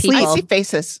to be asleep. I see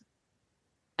faces.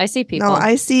 I see people. No,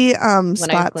 I see when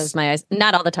spots. I close my eyes.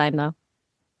 Not all the time though.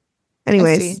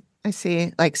 Anyways. I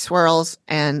see like swirls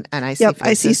and I see faces.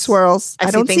 I see swirls.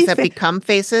 I don't see things that become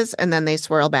faces and then they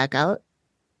swirl back out.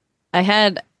 I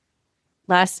had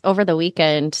over the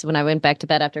weekend when I went back to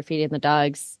bed after feeding the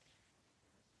dogs,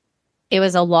 it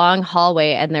was a long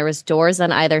hallway and there was doors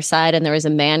on either side and there was a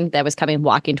man that was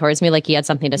walking towards me like he had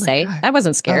something to say. God. I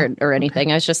wasn't scared or anything.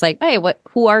 Okay. I was just like, hey,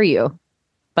 who are you?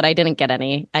 But I didn't get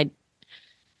any.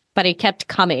 But he kept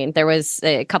coming. There was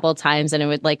a couple of times and it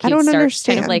would like, I don't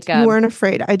understand. Kind of like, you weren't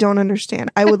afraid. I don't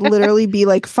understand. I would literally be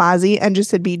like Fozzie and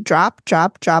just it'd be drop,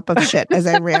 drop, drop of shit as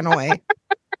I ran away.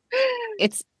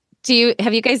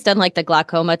 Have you guys done like the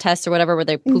glaucoma test or whatever where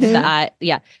they poof the eye?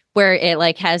 Yeah. Where it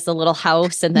like has the little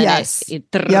house and then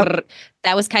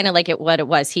that was kind of like what it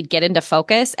was. He'd get into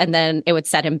focus and then it would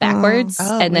set him backwards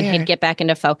and then he'd get back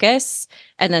into focus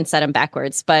and then set him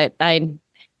backwards. But I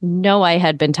know I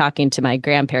had been talking to my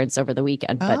grandparents over the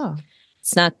weekend, but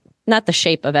it's not the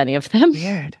shape of any of them.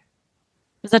 Weird.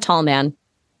 It was a tall man.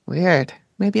 Weird.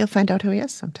 Maybe you'll find out who he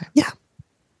is sometime. Yeah.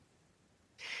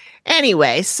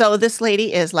 Anyway, so this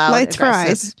lady is loud. Lights for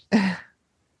eyes.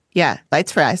 Yeah,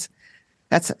 lights for eyes.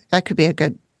 That could be a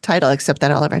good title, except that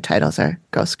all of our titles are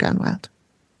Ghosts Gone Wild.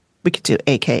 We could do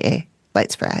AKA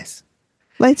Lights for Eyes.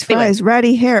 Lights for eyes,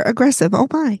 ratty hair, aggressive. Oh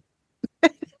my.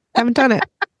 Haven't done it.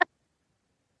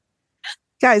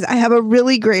 Guys, I have a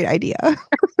really great idea.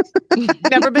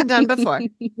 Never been done before.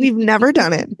 We've never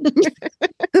done it.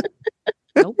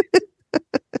 Nope.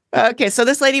 Okay, so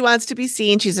this lady wants to be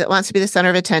seen. She wants to be the center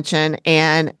of attention,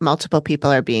 and multiple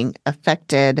people are being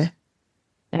affected.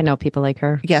 I know people like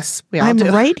her. Yes, we all do.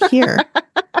 I'm right here.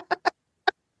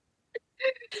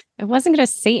 I wasn't going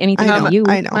to say anything to you.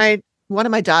 I know. One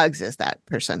of my dogs is that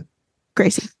person.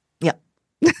 Gracie. Yep.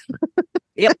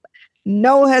 Yep.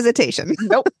 No hesitation.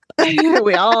 Nope.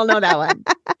 We all know that one.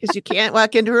 Because you can't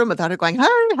walk into a room without her going, hi,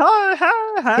 hi,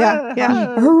 hi, hi. Yeah.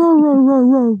 Yeah.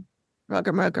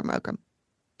 Rugum.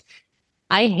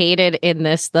 I hated in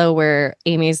this, though, where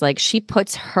Amy's like, she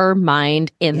puts her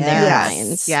mind in their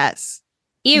minds. Yes.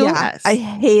 Ew. Yes. I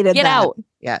hated Get that. out.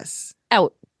 Yes.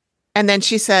 Out. And then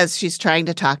she says she's trying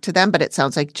to talk to them, but it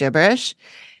sounds like gibberish.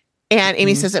 And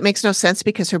Amy says it makes no sense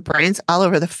because her brain's all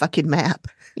over the fucking map.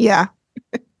 Yeah.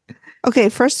 Okay,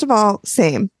 first of all,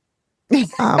 same.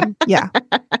 Yeah.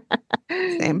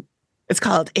 Same. It's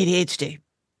called ADHD.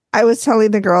 I was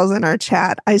telling the girls in our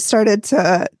chat, I started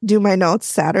to do my notes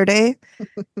Saturday.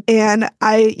 And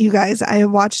you guys, I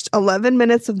have watched 11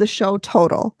 minutes of the show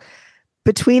total.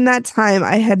 Between that time,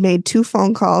 I had made 2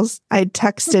 phone calls. I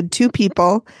texted 2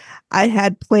 people. I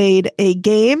had played a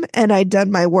game and I'd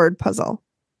done my word puzzle.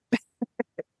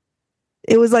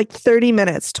 It was like 30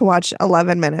 minutes to watch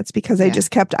 11 minutes because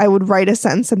I would write a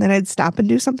sentence and then I'd stop and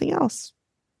do something else.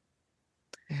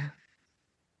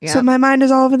 Yeah. So my mind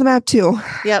is all over the map too.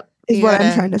 Yep. Is what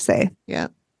I'm trying to say. Yeah.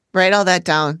 Write all that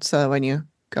down so when you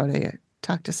go to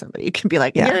talk to somebody, you can be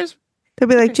like, they'll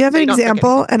be like, do you have an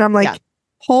example? And I'm like,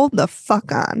 hold the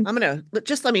fuck on. I'm going to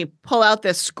let me pull out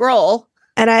this scroll.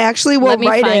 And I actually will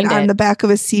write it on the back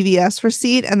of a CVS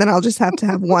receipt, and then I'll just have to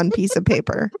have one piece of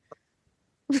paper.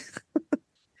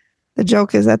 The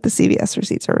joke is that the CVS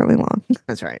receipts are really long.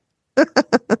 That's right.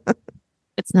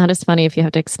 It's not as funny if you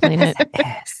have to explain it.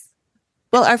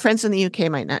 Well, our friends in the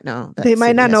UK might not know. They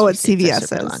might not know what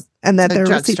CVS is, and that their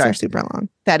receipts are super long.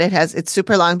 That it's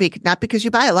super long, not because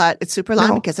you buy a lot. It's super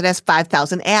long because it has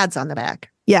 5,000 ads on the back.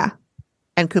 Yeah.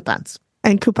 And coupons.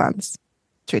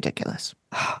 It's ridiculous.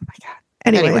 Oh my God.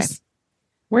 Anyways.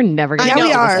 We're never going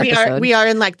to We are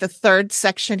in like the 3rd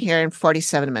section here and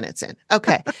 47 minutes in.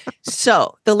 Okay.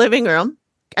 So the living room.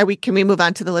 Can we move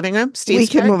on to the living room? We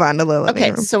can move on to the living room.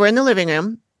 Okay. So we're in the living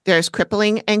room. There's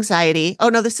crippling anxiety. Oh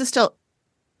no, this is still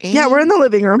Amy. Yeah, we're in the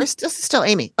living room. This is still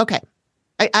Amy. Okay.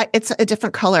 It's a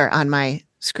different color on my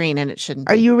screen and it shouldn't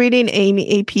be. Are you reading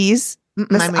Amy AP's?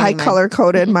 I color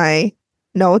coded my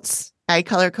notes. I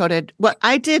color coded. What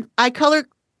I did,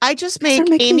 I just make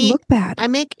Amy look bad. I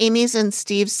make Amy's and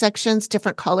Steve's sections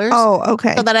different colors. Oh,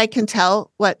 okay. So that I can tell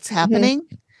what's happening,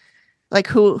 like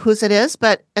whose it is.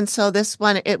 And so this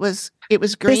one, it was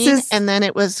green and then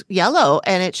it was yellow,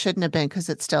 and it shouldn't have been because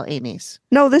it's still Amy's.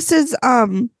 No, this is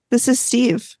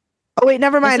Steve. Oh wait,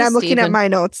 never mind. I'm looking at my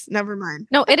notes. Never mind.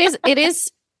 No, it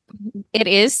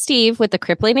is Steve with the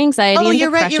crippling anxiety and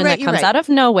depression that comes out of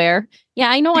nowhere. Yeah,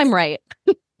 I know I'm right.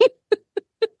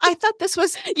 I thought this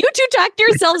was... You two talked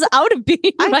yourselves out of being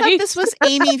right. I thought this was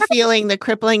Amy feeling the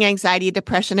crippling anxiety,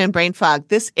 depression, and brain fog.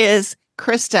 This is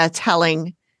Krista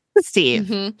telling Steve.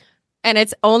 Mm-hmm. And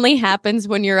it only happens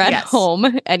when you're at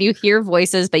home and you hear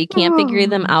voices, but you can't figure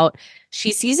them out.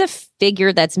 She sees a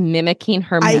figure that's mimicking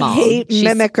her mom. I hate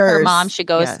mimickers. Her mom, she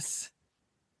goes...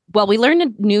 Well, we learned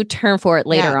a new term for it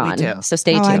later on. So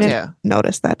stay tuned. I didn't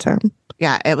notice that term.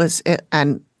 Yeah,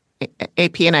 and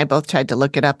AP and I both tried to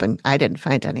look it up, and I didn't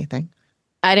find anything.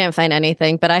 I didn't find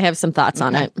anything, but I have some thoughts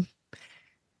on it.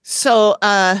 So,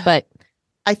 but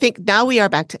I think now we are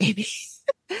back to Amy.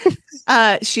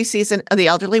 She sees the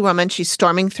elderly woman. She's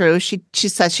storming through. She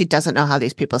says she doesn't know how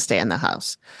these people stay in the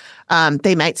house.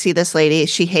 They might see this lady.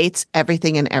 She hates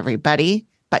everything and everybody,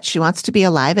 but she wants to be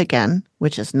alive again,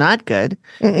 which is not good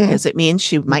because it means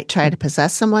she might try to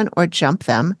possess someone or jump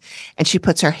them. And she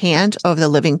puts her hand over the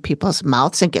living people's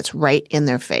mouths and gets right in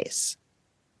their face.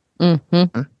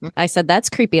 I said, that's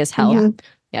creepy as hell.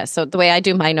 Yeah. So the way I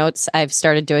do my notes, I've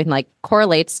started doing like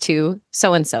correlates to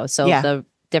so-and-so. So the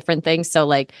different things. So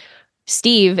like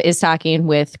Steve is talking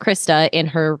with Krista in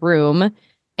her room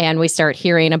and we start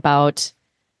hearing about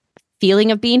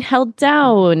feeling of being held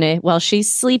down while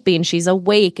she's sleeping. She's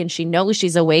awake and she knows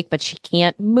she's awake, but she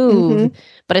can't move.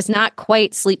 But it's not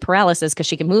quite sleep paralysis because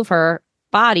she can move her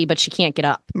body, but she can't get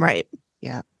up. Right.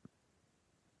 Yeah.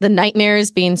 The nightmares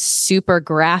being super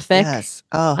graphic. Yes.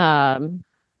 Oh.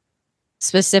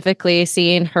 Specifically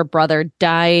seeing her brother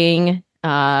dying,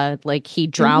 like he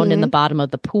drowned in the bottom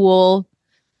of the pool.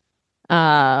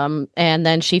 And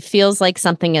then she feels like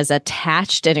something is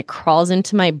attached and it crawls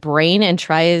into my brain and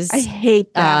tries I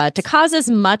hate that. To cause as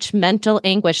much mental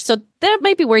anguish. So that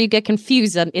might be where you get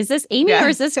confused. Is this Amy or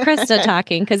is this Krista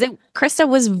talking? Because Krista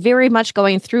was very much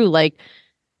going through like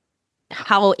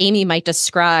how Amy might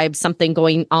describe something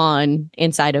going on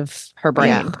inside of her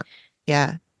brain.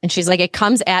 Yeah. And she's like, it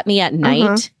comes at me at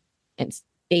night and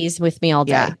stays with me all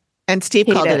day. Yeah. And Steve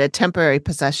called it a temporary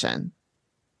possession.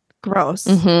 Gross.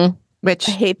 Which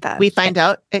I hate that. We find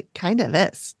out it kind of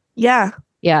is. Yeah.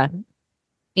 Yeah.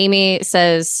 Amy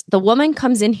says, the woman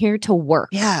comes in here to work.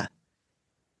 Yeah.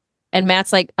 And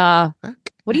Matt's like, what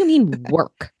do you mean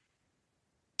work?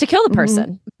 To kill the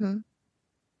person.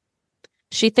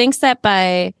 She thinks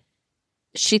that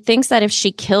if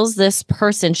she kills this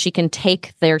person, she can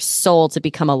take their soul to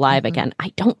become alive again.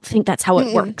 I don't think that's how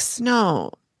it works.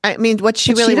 No. I mean, what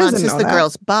she really wants is the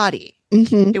girl's body.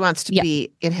 She wants to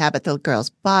inhabit the girl's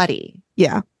body.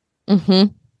 Yeah.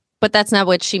 But that's not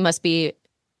what she must be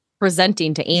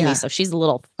presenting to Amy. So she's a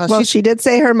little... Well, she did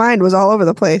say her mind was all over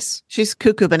the place. She's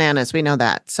cuckoo bananas. We know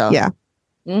that. So yeah.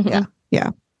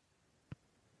 Yeah.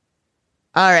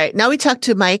 All right. Now we talk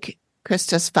to Mike,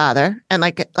 Krista's father. And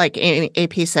like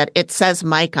AP said, it says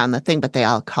Mike on the thing, but they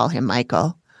all call him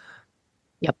Michael.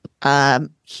 Yep.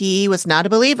 He was not a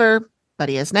believer, but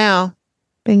he is now.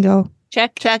 Bingo.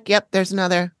 Check. Yep. There's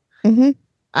another. We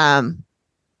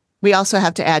also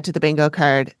have to add to the bingo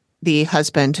card the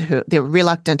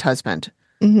reluctant husband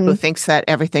who thinks that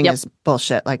everything is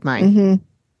bullshit like mine.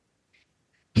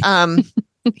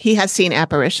 He has seen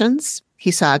apparitions.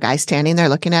 He saw a guy standing there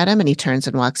looking at him and he turns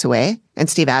and walks away. And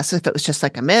Steve asked if it was just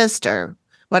like a mist or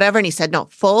whatever. And he said, no,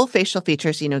 full facial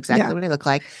features. He knew exactly what he looked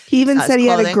like. He even said he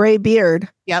had a gray beard.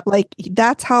 Yep. Like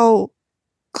that's how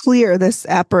clear this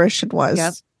apparition was.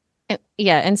 Yep.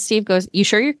 And Steve goes, you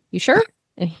sure? You sure?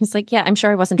 And he's like, yeah, I'm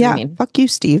sure I wasn't dreaming. Fuck you,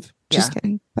 Steve. Just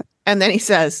kidding. But. And then he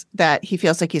says that he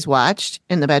feels like he's watched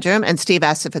in the bedroom. And Steve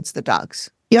asks if it's the dogs.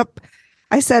 Yep.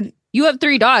 I said, you have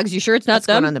 3 dogs. You sure it's not that's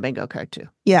them? going on the bingo card too.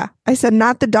 Yeah. I said,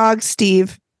 not the dogs,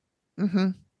 Steve.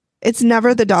 It's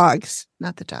never the dogs.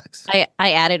 Not the dogs. I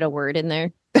added a word in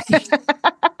there.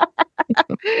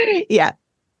 Yeah.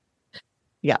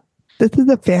 This is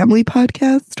a family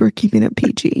podcast. We're keeping it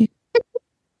PG.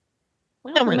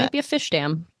 Well, no, it might be a fish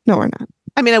dam. No, we're not.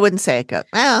 I mean, I wouldn't say it.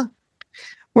 Well,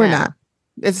 we're not.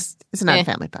 It's not a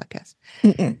family podcast.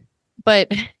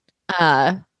 But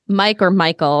Mike or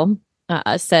Michael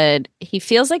said he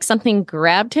feels like something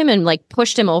grabbed him and like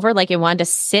pushed him over, like it wanted to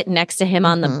sit next to him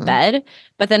on the bed.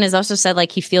 But then has also said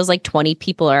like he feels like 20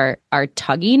 people are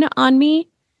tugging on me.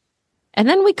 And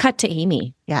then we cut to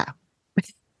Amy. Yeah.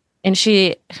 And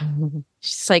she's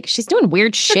like, she's doing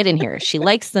weird shit in here. She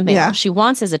likes the man. Yeah. She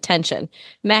wants his attention.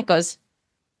 Matt goes,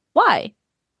 why?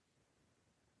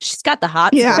 She's got the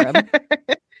hots for him.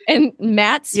 And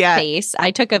Matt's face, I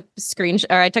took a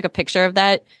picture of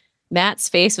that. Matt's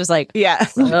face was like,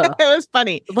 it was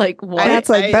funny. Like, what? That's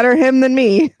like better him than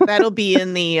me. That'll be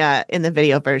in the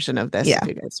video version of this if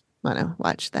you guys want to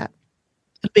watch that.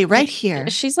 It'll be right here.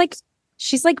 She's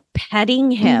like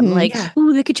petting him, like, oh,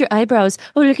 look at your eyebrows.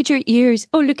 Oh, look at your ears.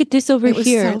 Oh, look at this over it was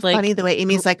here. So like, funny the way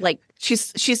Amy's like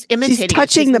she's imitating. She's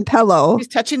touching the pillow. She's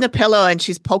touching the pillow and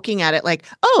she's poking at it like,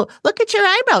 oh, look at your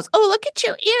eyebrows. Oh, look at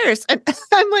your ears. And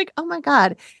I'm like, oh my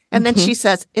God. And then she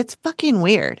says, it's fucking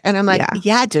weird. And I'm like,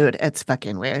 yeah, dude, it's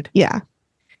fucking weird. Yeah.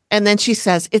 And then she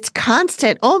says, it's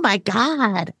constant. Oh my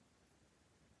God.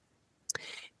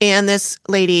 And this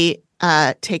lady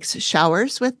takes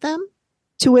showers with them.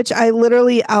 To which I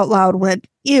literally out loud went,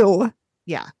 ew.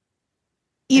 Yeah.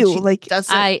 Ew. Like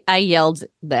I yelled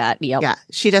that. Yep. Yeah.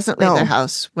 She doesn't leave their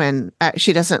house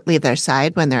she doesn't leave their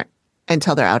side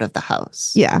until they're out of the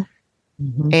house. Yeah.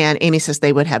 And Amy says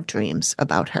they would have dreams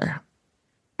about her.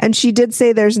 And she did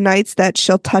say there's nights that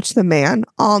she'll touch the man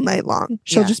all night long.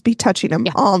 She'll just be touching him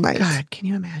all night. God, can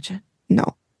you imagine?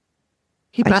 No.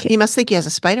 He must think he has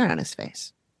a spider on his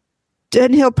face.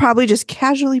 And he'll probably just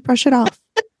casually brush it off.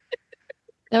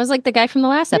 That was like the guy from the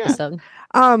last episode.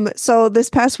 So this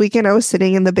past weekend I was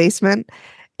sitting in the basement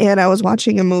and I was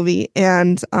watching a movie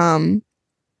and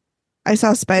I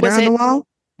saw a spider on the wall.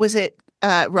 Was it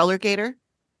Roller Gator?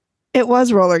 It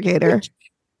was Roller Gator.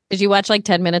 Did you watch like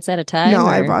 10 minutes at a time? No,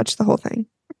 I watched the whole thing.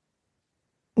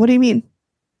 What do you mean?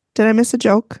 Did I miss a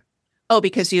joke? Oh,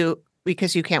 because you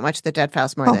can't watch the Dead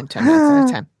Files more than 10 minutes at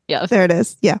a time. Yeah. There it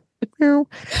is. Yeah. No.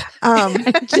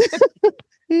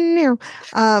 So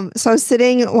I was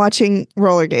sitting watching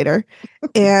Roller Gator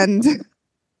and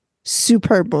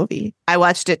superb movie. I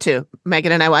watched it too.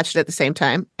 Megan and I watched it at the same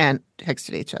time and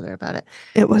texted each other about it.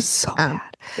 It was so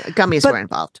bad. Gummies were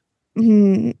involved.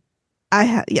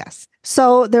 Yes.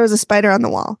 So there was a spider on the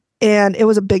wall and it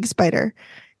was a big spider.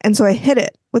 And so I hit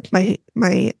it with my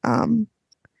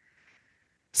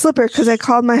slipper because I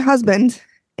called my husband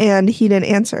and he didn't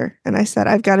answer. And I said,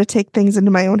 I've got to take things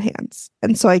into my own hands.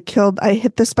 And so I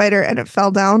hit the spider and it fell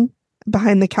down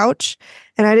behind the couch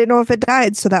and I didn't know if it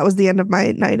died. So that was the end of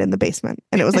my night in the basement.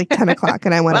 And it was like 10 o'clock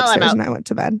and I went upstairs and I went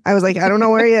to bed. I was like, I don't know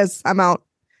where he is. I'm out.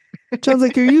 John's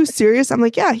like, are you serious? I'm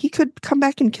like, yeah, he could come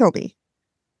back and kill me.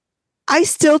 I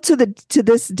still to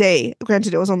this day,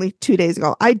 granted it was only 2 days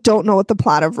ago, I don't know what the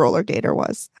plot of Roller Gator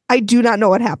was. I do not know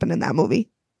what happened in that movie.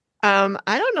 I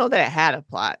don't know that it had a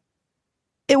plot.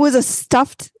 It was a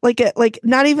stuffed, like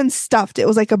not even stuffed. It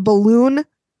was like a balloon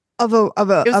of a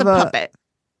puppet.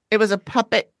 It was a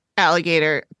puppet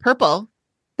alligator, purple,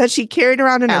 that she carried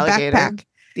around in alligator. her backpack.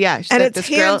 Yeah, and its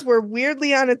hands were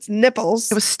weirdly on its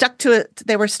nipples. It was stuck to it.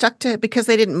 They were stuck to it because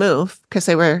they didn't move because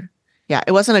they were. Yeah,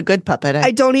 it wasn't a good puppet.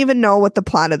 I don't even know what the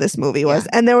plot of this movie was,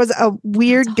 and there was a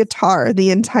weird guitar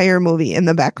the entire movie in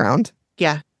the background.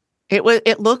 Yeah, it was.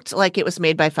 It looked like it was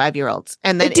made by 5-year-olds,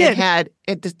 and then it had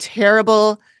this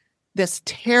terrible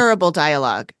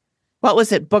dialogue. What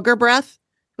was it? Booger breath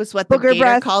was what the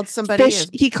gator called somebody. Fish,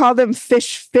 he called them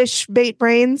fish bait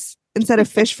brains instead of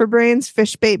fish for brains.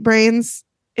 Fish bait brains.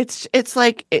 It's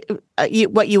like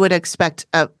what you would expect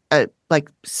a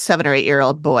like 7 or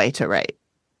 8-year-old boy to write.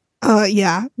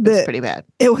 Yeah, it's pretty bad.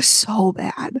 It was so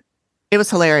bad. It was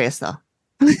hilarious though.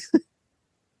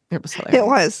 It was hilarious. It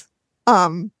was.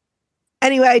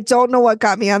 Anyway, I don't know what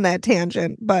got me on that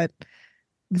tangent, but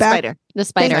the spider.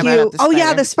 Thank you. Oh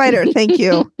yeah, the spider. Thank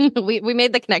you. we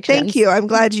made the connection. Thank you. I'm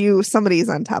glad somebody's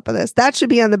on top of this. That should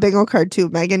be on the bingo card too.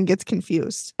 Megan gets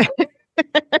confused.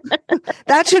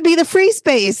 That should be the free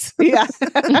space. Yeah.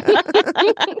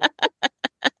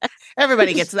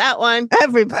 Everybody gets that one.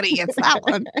 Everybody gets that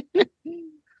one.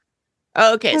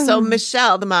 Okay, so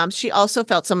Michelle, the mom, she also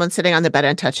felt someone sitting on the bed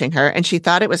and touching her, and she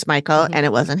thought it was Michael, and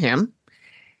it wasn't him.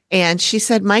 And she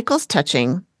said Michael's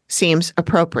touching seems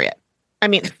appropriate. I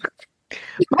mean,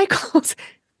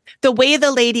 the way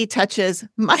the lady touches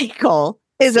Michael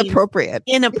is appropriate.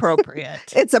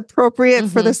 Inappropriate. It's appropriate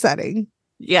for the setting.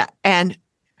 Yeah, and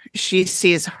she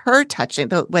sees her touching,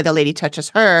 the way the lady touches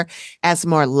her, as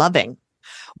more loving.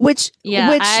 Which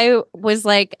I was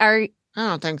like, I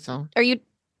don't think so. Are you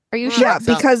sure? Yeah,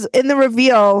 because in the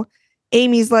reveal,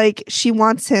 Amy's like, she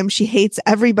wants him. She hates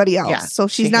everybody else. Yeah, so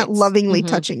she's not lovingly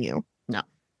touching you. No.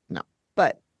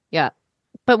 But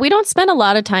But we don't spend a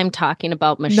lot of time talking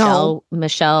about Michelle. No.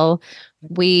 Michelle,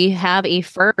 we have a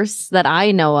first that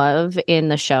I know of in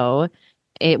the show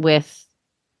with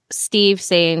Steve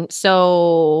saying,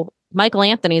 so Michael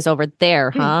Anthony's over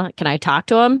there, huh? Can I talk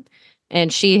to him?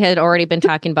 And she had already been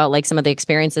talking about like some of the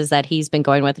experiences that he's been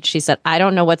going with. She said, I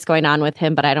don't know what's going on with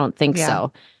him, but I don't think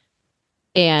so.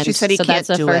 And she said he can't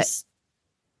do it.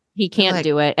 He can't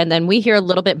do it. And then we hear a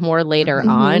little bit more later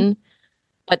on,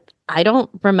 but I don't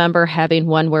remember having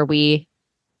one where we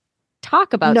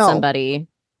talk about somebody.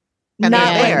 Not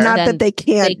that they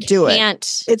can't do it.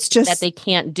 It's just that they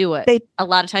can't do it. A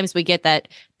lot of times we get that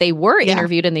they were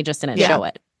interviewed and they just didn't show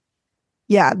it.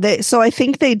 Yeah. So I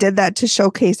think they did that to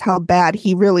showcase how bad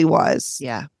he really was.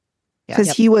 Yeah. Because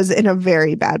he was in a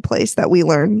very bad place that we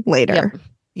learn later.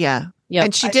 Yeah.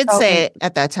 And she did say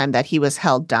at that time that he was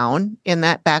held down in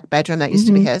that back bedroom that used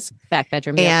to be his. Back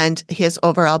bedroom. And his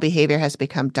overall behavior has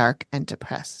become dark and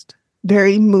depressed.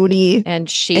 Very moody. And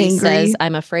she says,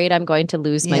 I'm afraid I'm going to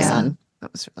lose my son.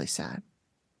 That was really sad.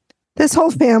 This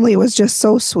whole family was just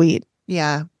so sweet.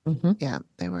 Yeah. Yeah,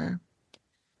 they were.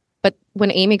 But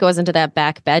when Amy goes into that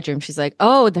back bedroom, she's like,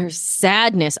 oh, there's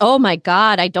sadness. Oh, my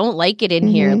God, I don't like it in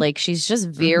here. Like, she's just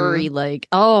very like,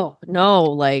 oh, no,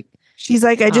 like. She's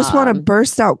like, I just want to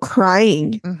burst out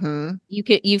crying.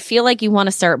 You feel like you want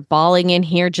to start bawling in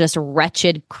here, just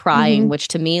wretched crying, which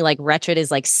to me, like wretched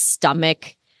is like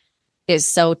stomach is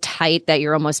so tight that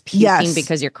you're almost puking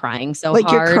because you're crying so hard.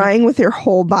 Like you're crying with your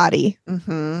whole body.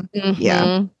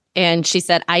 Yeah. And she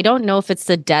said, I don't know if it's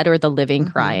the dead or the living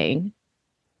crying.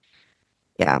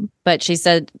 Yeah. But she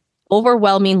said,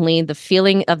 overwhelmingly, the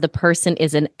feeling of the person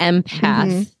is an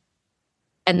empath.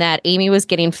 And that Amy was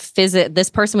getting this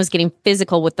person was getting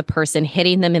physical with the person,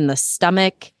 hitting them in the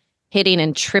stomach, hitting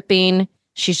and tripping.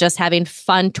 She's just having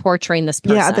fun torturing this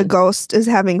person. Yeah, the ghost is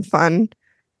having fun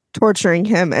torturing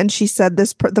him. And she said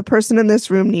the person in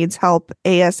this room needs help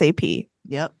ASAP.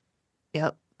 Yep.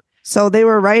 So they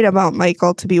were right about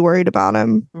Michael to be worried about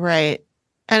him. Right.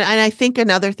 And I think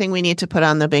another thing we need to put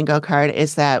on the bingo card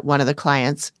is that one of the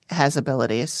clients has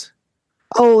abilities.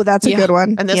 Oh, that's a good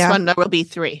one. And this one, there will be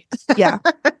 3. Yeah.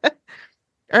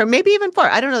 Or maybe even 4.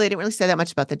 I don't know. They didn't really say that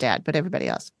much about the dad, but everybody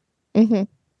else.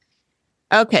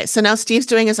 Okay. So now Steve's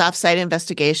doing his offsite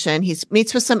investigation. He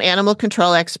meets with some animal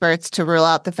control experts to rule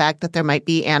out the fact that there might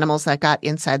be animals that got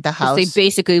inside the house. They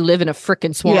basically live in a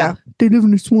freaking swamp. Yeah. They live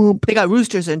in a swamp. They got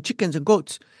roosters and chickens and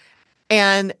goats.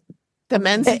 And the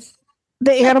men's...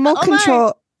 The animal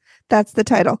control... That's the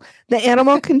title. The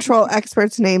animal control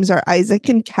experts' names are Isaac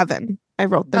and Kevin. I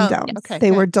wrote them down. Okay,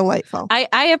 they were delightful.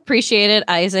 I appreciated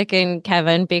Isaac and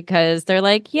Kevin because they're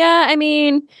like, yeah, I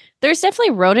mean, there's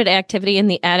definitely rodent activity in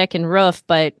the attic and roof,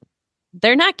 but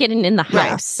they're not getting in the house.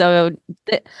 Yeah. So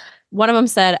one of them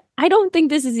said, I don't think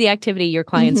this is the activity your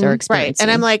clients are experiencing.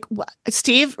 Right. And I'm like,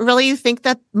 Steve, really? You think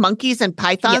that monkeys and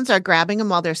pythons are grabbing them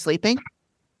while they're sleeping?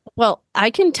 Well,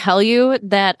 I can tell you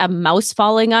that a mouse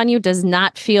falling on you does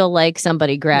not feel like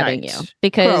somebody grabbing you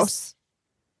because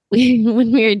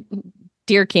when we were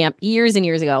deer camp years and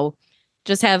years ago,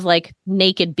 just have like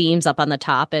naked beams up on the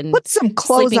top and put some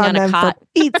clothes on them for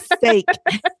Pete's sake.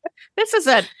 This is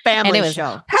a family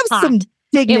show. Have some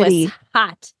dignity. It was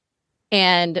hot.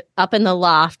 And up in the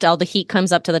loft, all the heat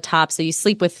comes up to the top. So you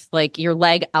sleep with like your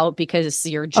leg out because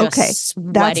you're just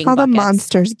sweating. That's how the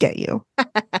monsters get you.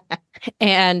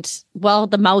 And well,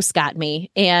 the mouse got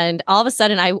me. And all of a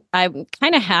sudden I'm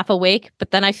kind of half awake,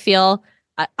 but then I feel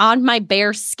on my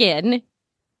bare skin,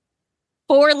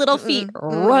 4 little feet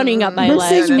running up my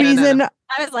leg. I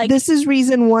was like, this is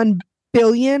reason 1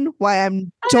 billion why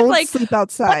don't sleep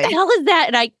outside. What the hell is that?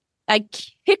 And I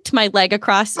kicked my leg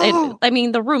across. And, I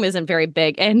mean, the room isn't very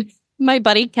big. And my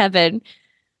buddy Kevin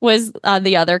was on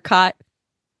the other cot,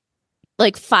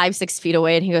 like 5-6 feet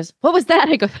away. And he goes, what was that?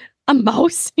 I go, a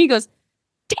mouse. He goes,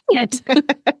 dang it.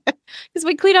 Because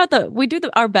we do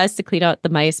our best to clean out the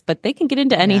mice, but they can get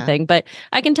into anything. But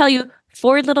I can tell you,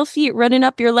 4 little feet running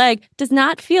up your leg does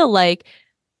not feel like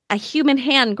a human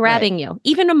hand grabbing you.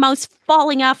 Even a mouse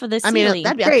falling off of the ceiling. I mean,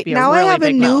 that'd great. Now really I have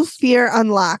a new mouse. fear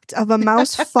unlocked of a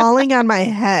mouse falling on my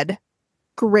head.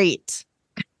 Great.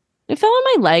 It fell on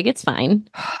my leg. It's fine.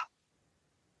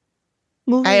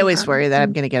 I always worry that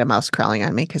I'm going to get a mouse crawling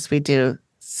on me because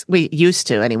we used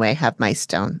to anyway have mice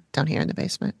down here in the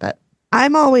basement. But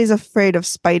I'm always afraid of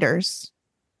spiders.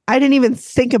 I didn't even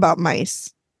think about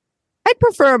mice. I'd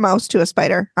prefer a mouse to a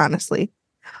spider, honestly.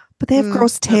 But they have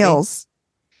gross tails.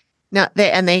 No,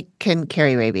 they can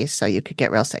carry rabies, so you could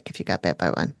get real sick if you got bit by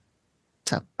one.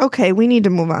 So we need to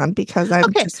move on because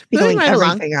I'm just feeling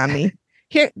everything on me.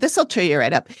 Here, this will cheer you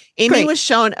right up. Amy was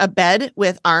shown a bed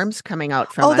with arms coming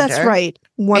out from under. Oh, that's right.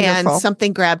 Wonderful. And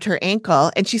something grabbed her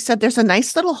ankle, and she said there's a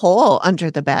nice little hole under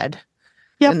the bed.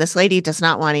 Yep. And this lady does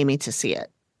not want Amy to see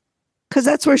it. Because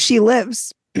that's where she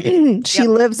lives. She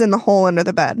lives in the hole under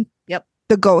the bed. Yep.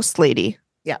 The ghost lady.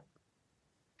 Yep.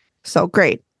 So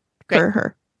great for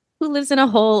her. Who lives in a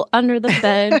hole under the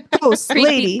bed? Ghost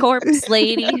lady. Corpse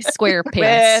lady. Square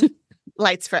pants. With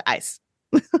lights for eyes.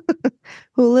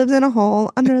 Who lives in a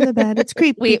hole under the bed? It's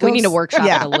creepy. We need to workshop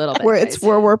it a little bit.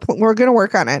 We're gonna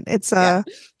work on it. It's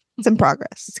in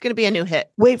progress. It's gonna be a new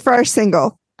hit. Wait for our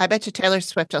single. I bet you Taylor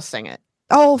Swift will sing it.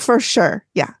 Oh, for sure.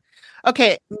 Yeah.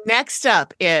 Okay. Next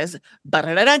up is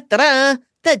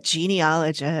the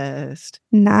genealogist.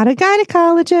 Not a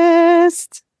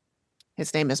gynecologist.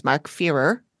 His name is Mark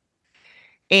Fearer.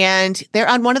 And they're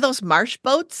on one of those marsh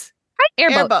boats.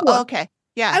 Airboat. Oh, okay.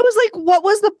 Yeah. I was like, what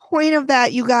was the point of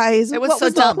that, you guys? It was what so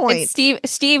was dumb. the point? And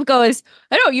Steve goes,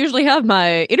 I don't usually have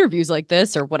my interviews like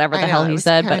this or whatever the hell he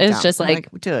said, but it's just like,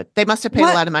 dude, they must have paid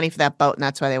a lot of money for that boat, and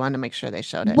that's why they wanted to make sure they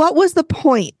showed it. What was the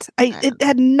point? It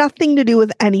had nothing to do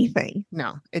with anything.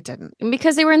 No, it didn't.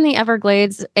 Because they were in the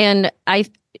Everglades, and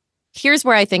here's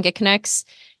where I think it connects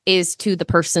is to the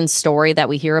person's story that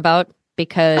we hear about.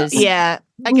 Because I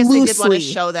guess they did want to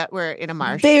show that we're in a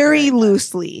marsh. Very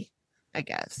loosely, I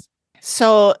guess.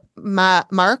 So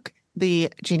Mark, the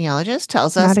genealogist,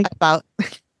 tells us about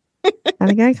not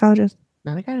a gynecologist.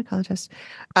 Not a gynecologist.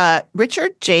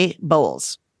 Richard J.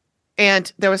 Bowles.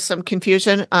 And there was some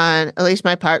confusion on at least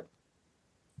my part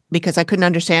because I couldn't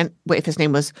understand if his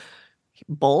name was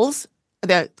Bowles.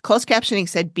 The closed captioning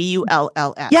said Bulls.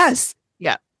 Yes.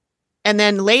 Yeah. And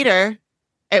then later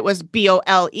it was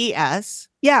Boles.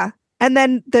 Yeah. And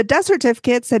then the death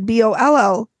certificate said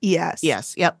Bolles. Yes.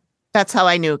 Yep. That's how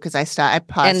I knew because I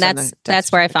paused. And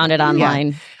that's where I found it online.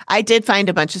 Yeah. I did find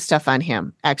a bunch of stuff on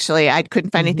him. Actually, I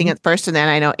couldn't find anything at first, and then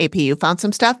I know APU found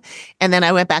some stuff, and then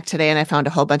I went back today and I found a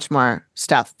whole bunch more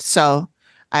stuff. So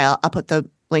I'll put the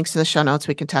links in the show notes.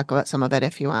 We can talk about some of it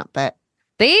if you want. But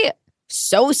they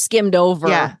so skimmed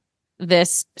over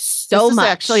this so much. This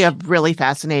is actually a really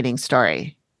fascinating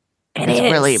story. It's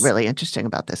really, really interesting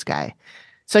about this guy.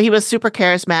 So he was super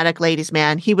charismatic, ladies'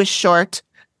 man. He was short.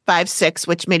 5'6",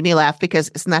 which made me laugh because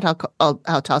isn't that how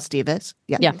tall Steve is?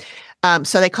 Yeah.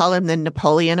 So they call him the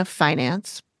Napoleon of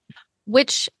finance.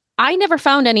 Which I never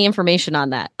found any information on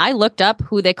that. I looked up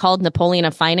who they called Napoleon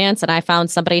of finance, and I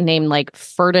found somebody named like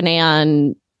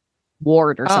Ferdinand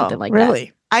Ward or something like that.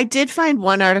 Really? I did find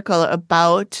one article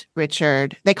about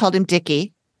Richard. They called him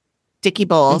Dickie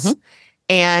Bowles,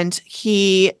 and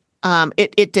he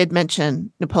It did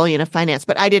mention Napoleon of Finance,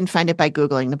 but I didn't find it by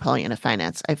Googling Napoleon of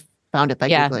Finance. I found it by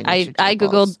Googling. I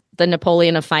Googled the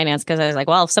Napoleon of Finance because I was like,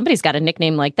 well, if somebody's got a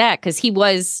nickname like that, because he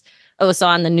was also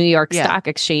on the New York Stock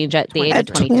Exchange at the age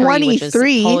of 23, which is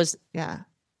supposed,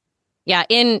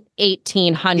 in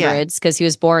 1800s, because he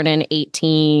was born in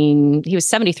he was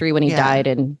 73 when he died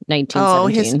in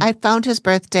 1917. I found his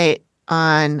birth date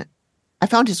I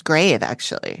found his grave,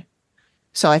 actually.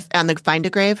 So on the Find a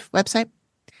Grave website.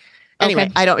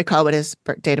 Anyway, I don't recall what his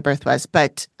date of birth was,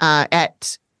 but in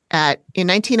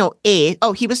 1908,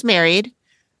 he was married.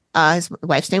 His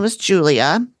wife's name was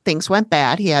Julia. Things went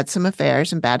bad. He had some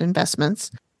affairs and bad investments.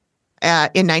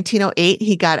 In 1908,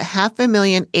 he got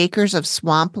 500,000 acres of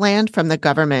swampland from the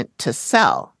government to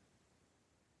sell.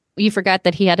 You forgot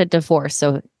that he had a divorce.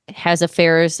 So has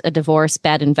affairs, a divorce,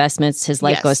 bad investments. His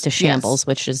life goes to shambles,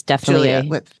 which is definitely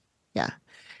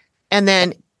And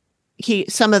then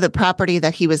some of the property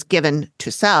that he was given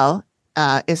to sell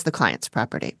is the client's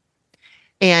property.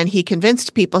 And he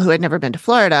convinced people who had never been to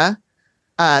Florida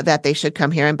that they should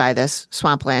come here and buy this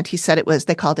swampland. He said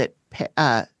they called it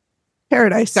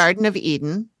Paradise. Garden of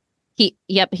Eden. He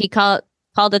called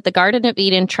it the Garden of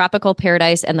Eden, Tropical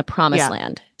Paradise, and the Promised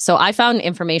Land. So I found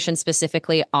information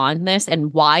specifically on this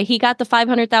and why he got the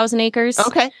 500,000 acres.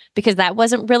 Okay. Because that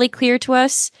wasn't really clear to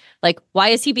us. Like, why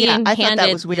is he being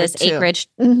handed this acreage?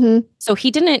 Mm-hmm. So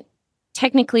he didn't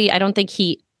technically, I don't think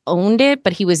he owned it,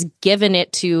 but he was given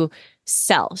it to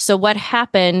sell. So what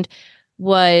happened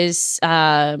was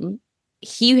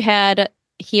he had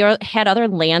other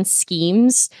land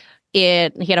schemes. He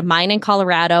had a mine in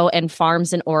Colorado and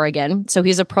farms in Oregon. So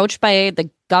he's approached by the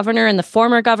governor and the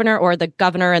former governor, or the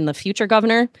governor and the future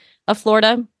governor of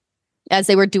Florida, as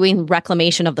they were doing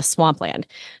reclamation of the swampland.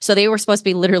 So they were supposed to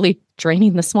be literally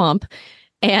draining the swamp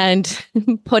and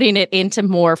putting it into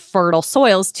more fertile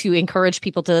soils to encourage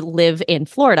people to live in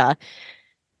Florida.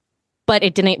 But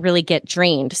it didn't really get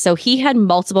drained. So he had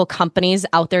multiple companies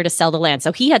out there to sell the land.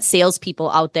 So he had salespeople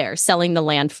out there selling the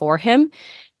land for him.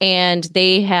 And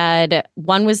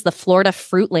one was the Florida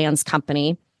Fruitlands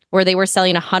Company, where they were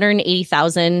selling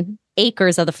 180,000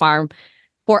 acres of the farm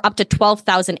for up to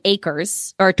 12,000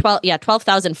 acres, or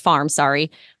 12,000 farms,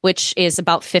 which is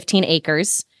about 15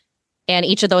 acres. And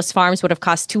each of those farms would have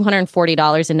cost $240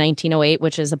 in 1908,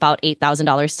 which is about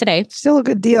 $8,000 today. Still a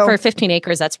good deal. For 15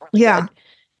 acres, that's really good.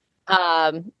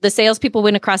 The salespeople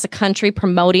went across the country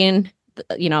promoting,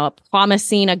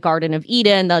 promising a Garden of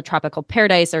Eden, the tropical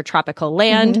paradise or tropical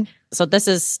land. Mm-hmm. So this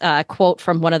is a quote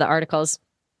from one of the articles.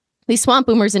 These swamp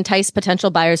boomers enticed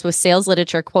potential buyers with sales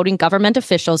literature quoting government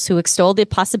officials who extolled the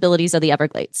possibilities of the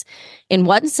Everglades. In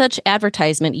one such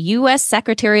advertisement, U.S.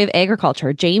 Secretary of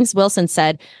Agriculture James Wilson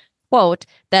said, quote,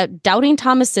 that doubting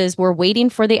Thomases were waiting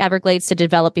for the Everglades to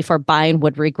develop before buying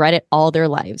would regret it all their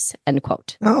lives, end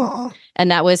quote. Oh. And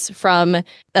that was from a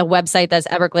website that's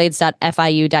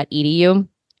everglades.fiu.edu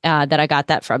that I got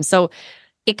that from. So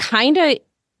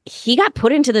he got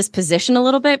put into this position a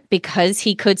little bit because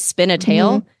he could spin a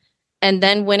tale. Mm-hmm. And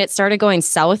then when it started going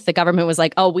south, the government was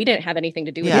like, oh, we didn't have anything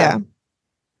to do with it.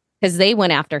 Because they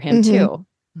went after him too.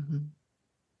 Mm-hmm.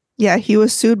 Yeah, he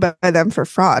was sued by them for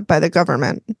fraud by the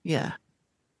government. Yeah.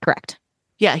 Correct.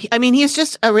 Yeah. He's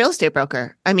just a real estate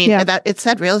broker. It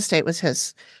said real estate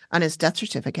was on his death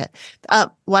certificate.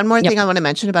 One more thing I want to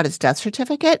mention about his death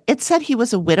certificate. It said he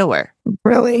was a widower.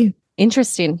 Really?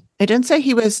 Interesting. It didn't say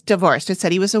he was divorced. It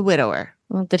said he was a widower.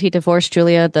 Well, did he divorce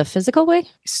Julia the physical way?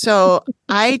 So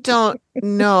I don't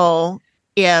know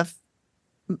if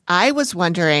I was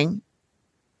wondering.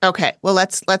 Okay, well,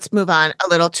 let's move on a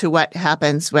little to what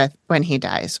happens when he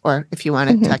dies, or if you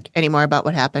want to talk any more about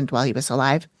what happened while he was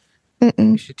alive.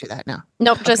 We should do that now.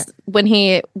 Nope, just when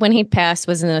he passed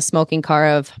was in a smoking car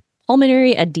of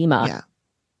pulmonary edema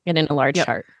and in a large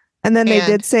heart. And then they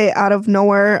did say out of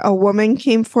nowhere, a woman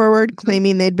came forward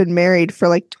claiming they'd been married for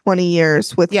like 20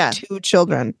 years with 2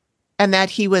 children. And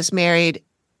that he was married,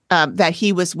 that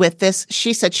he was with this.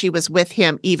 She said she was with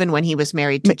him even when he was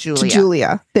married to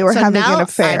Julia. They were having an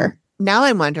affair. Now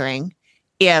I'm wondering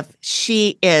if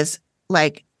she is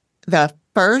like the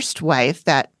first wife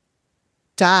that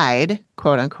died,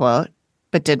 quote unquote,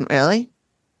 but didn't really.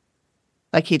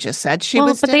 Like he just said she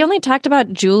was. But dead? They only talked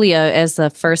about Julia as the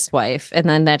first wife, and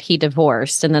then that he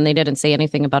divorced, and then they didn't say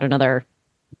anything about another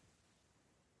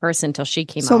person until she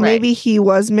came out. So maybe he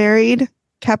was married,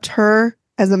 kept her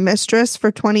as a mistress for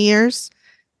 20 years,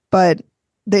 but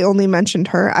they only mentioned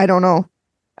her. I don't know.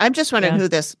 I'm just wondering who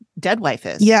this dead wife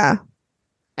is. Yeah.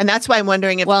 And that's why I'm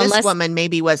wondering if this woman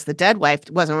maybe was the dead wife,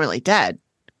 wasn't really dead.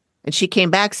 And she came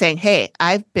back saying, hey,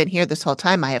 I've been here this whole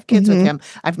time. I have kids with him.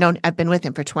 I've been with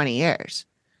him for 20 years.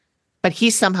 But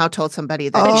he somehow told somebody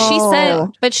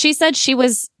that. She said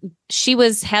she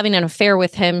was having an affair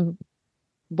with him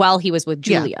while he was with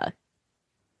Julia.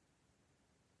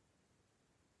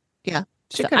 Yeah.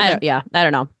 I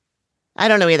don't know. I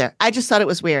don't know either. I just thought it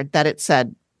was weird that it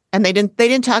said, and they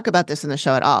didn't talk about this in the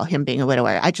show at all, him being a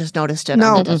widower. I just noticed it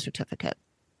on the death certificate.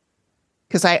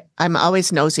 Because I'm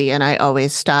always nosy and I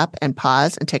always stop and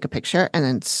pause and take a picture and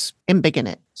then embiggen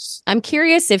it. I'm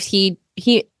curious if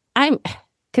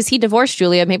because he divorced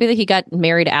Julia. Maybe that he got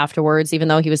married afterwards, even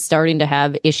though he was starting to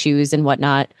have issues and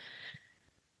whatnot.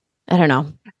 I don't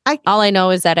know. All I know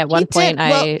is that at one point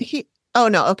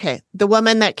the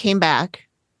woman that came back.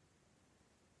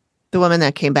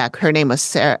 Her name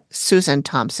was Susan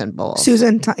Thompson Bowles.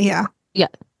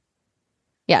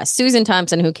 Yeah, Susan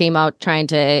Thompson, who came out trying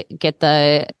to get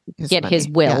his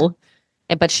will,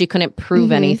 but she couldn't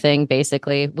prove anything,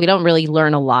 basically. We don't really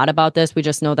learn a lot about this. We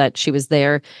just know that she was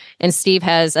there. And Steve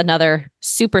has another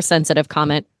super sensitive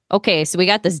comment. Okay, so we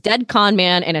got this dead con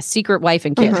man and a secret wife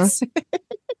and kids.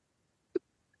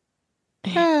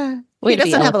 He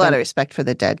doesn't have a lot of respect for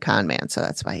the dead con man, so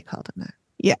that's why he called him that.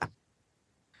 Yeah.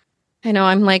 I know,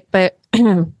 I'm like, but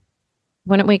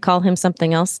wouldn't we call him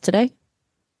something else today?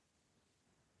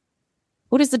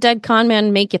 Who does the dead con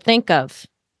man make you think of?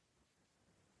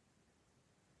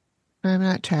 I'm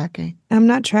not tracking.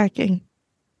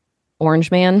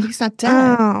 Orange Man? He's not dead.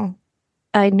 Oh.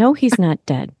 I know he's not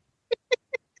dead.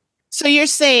 So you're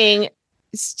saying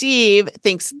Steve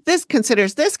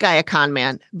considers this guy a con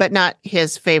man, but not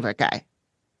his favorite guy.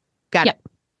 Got it.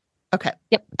 Okay.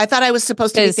 Yep. I thought I was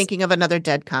supposed to be thinking of another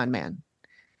dead con man.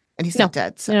 And he's not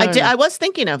dead. So I was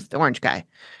thinking of the orange guy.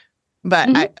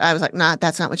 But I was like, nah,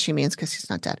 that's not what she means because he's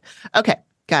not dead. Okay,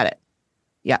 got it.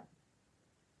 Yeah.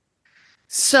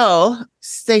 So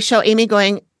they show Amy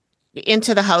going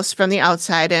into the house from the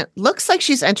outside, and it looks like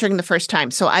she's entering the first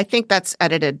time. So I think that's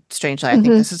edited strangely. I think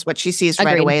this is what she sees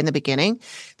right away in the beginning.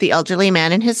 The elderly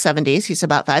man in his 70s, he's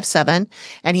about 5'7",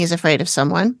 and he's afraid of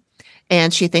someone.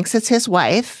 And she thinks it's his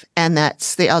wife, and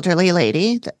that's the elderly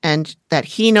lady, and that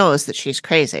he knows that she's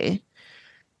crazy.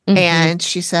 And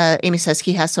Amy says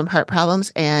he has some heart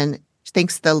problems and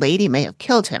thinks the lady may have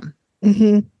killed him.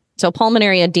 So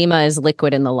pulmonary edema is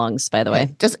liquid in the lungs, by the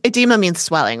way. Does edema means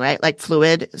swelling, right? Like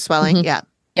fluid swelling? Yeah.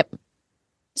 Yep.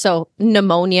 So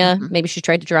pneumonia. Maybe she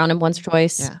tried to drown him once or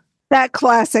twice. Yeah. That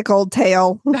classic old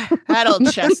tale. That old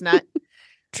chestnut.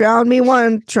 Drown me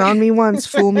once,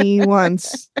 fool me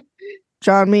once.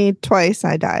 Drown me twice,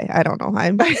 I die. I don't know.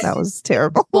 That was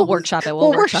terrible. We'll workshop it. We'll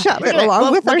workshop it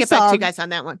along with our get song. back to you guys on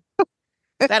that one.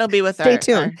 That'll be with Stay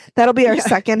tuned. That'll be our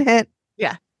second hit.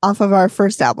 Yeah. Off of our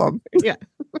first album. Yeah.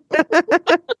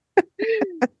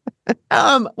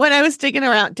 When I was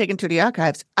digging through the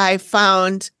archives, I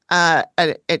found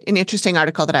an interesting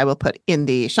article that I will put in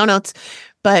the show notes.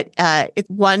 But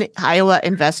one Iowa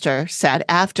investor said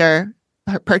after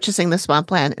purchasing the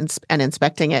swampland and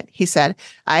inspecting it, he said,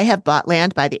 I have bought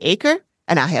land by the acre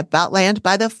and I have bought land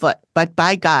by the foot, but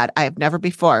by God, I have never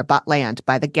before bought land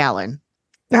by the gallon.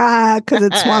 Because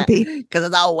it's swampy. Because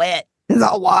it's all wet. It's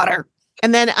all water.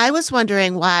 And then I was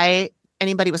wondering why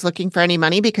anybody was looking for any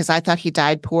money, because I thought he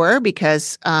died poor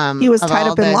because he was tied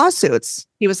up in lawsuits.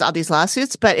 He was all these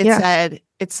lawsuits, but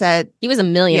it said he was a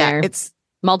millionaire. Yeah, it's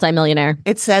multimillionaire.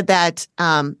 It said that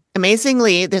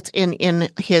amazingly, that in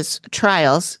his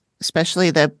trials,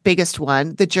 especially the biggest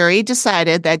one, the jury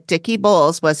decided that Dickie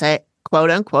Bowles was a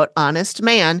quote unquote honest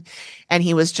man, and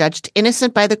he was judged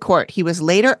innocent by the court. He was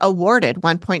later awarded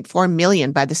 $1.4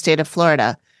 million by the state of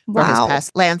Florida for his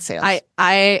past land sales.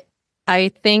 I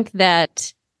think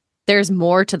that there's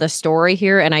more to the story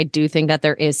here, and I do think that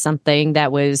there is something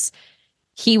that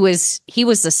he was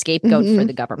the scapegoat for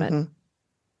the government.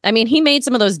 I mean, he made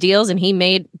some of those deals,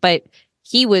 but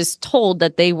he was told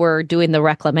that they were doing the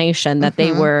reclamation, that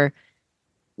they were,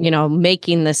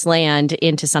 making this land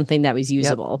into something that was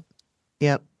usable.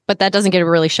 Yep. But that doesn't get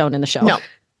really shown in the show. No,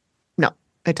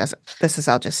 it doesn't. This is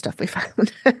all just stuff we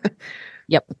found.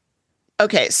 Yep.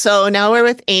 Okay, so now we're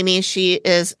with Amy.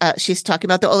 She's talking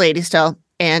about the old lady still,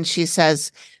 and she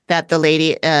says that the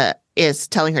lady is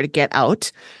telling her to get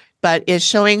out, but is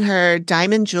showing her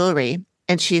diamond jewelry,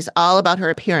 and she's all about her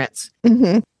appearance.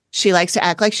 She likes to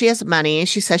act like she has money.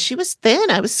 She says she was thin.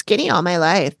 I was skinny all my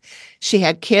life. She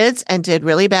had kids and did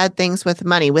really bad things with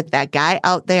money with that guy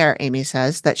out there, Amy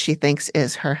says, that she thinks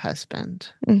is her husband.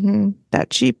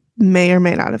 That she may or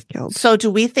may not have killed. So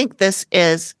do we think this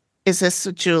is this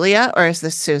Julia or is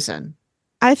this Susan?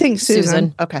 I think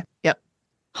Susan. Okay. Yep.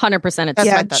 100%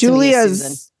 it's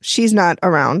Julia's, she's not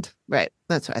around. Right.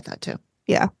 That's what I thought too.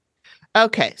 Yeah.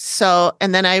 Okay. So,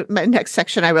 and then my next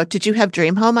section I wrote, did you have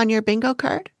Dream Home on your bingo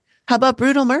card? How about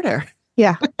brutal murder?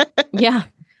 Yeah. Yeah.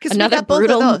 Another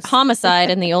brutal homicide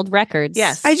in the old records.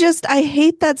 Yes. I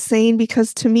hate that saying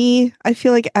because to me, I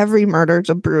feel like every murder is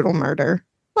a brutal murder.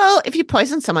 Well, if you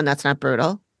poison someone, that's not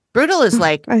brutal. Brutal is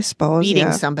like I suppose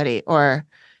beating somebody or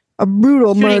a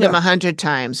brutal shooting murder them 100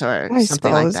 times or I something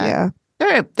suppose, like that.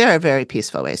 Yeah. There are very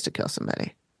peaceful ways to kill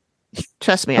somebody.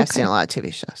 Trust me, I've seen a lot of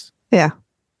TV shows. Yeah.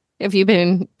 Have you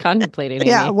been contemplating?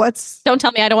 Yeah. Amy? Don't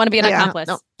tell me I don't want to be an accomplice.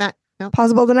 No.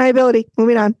 Possible deniability.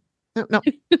 Moving on. No.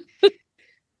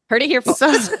 Heard it here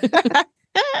first.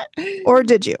 Or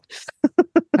did you?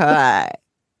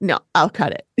 No, I'll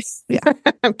cut it. Yeah.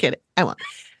 I'm kidding. I won't.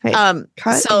 Hey,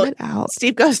 cut it out.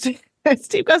 Steve goes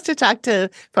to talk to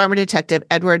former detective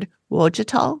Edward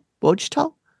Wojtal.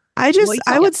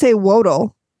 I would say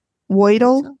Wodel.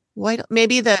 Woidel?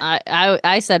 Maybe the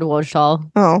I said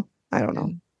Wojtal. Oh, I don't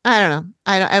know.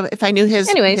 If I knew his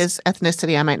Anyways.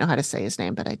 ethnicity, I might know how to say his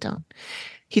name, but I don't.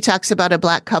 He talks about a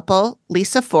Black couple,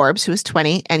 Lisa Forbes, who is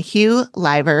 20, and Hugh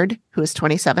Livard, who is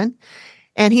 27.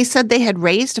 And he said they had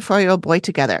raised a 4-year-old boy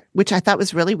together, which I thought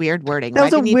was really weird wording. Why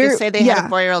didn't he just say they had a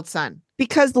 4-year-old son?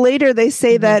 Because later they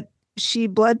say that she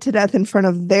bled to death in front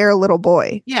of their little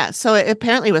boy. Yeah, so it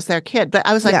apparently was their kid. But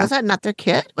I was like, was that not their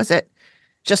kid? Was it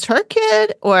just her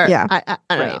kid? Or I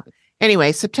don't know.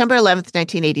 Anyway, September 11th,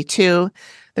 1982,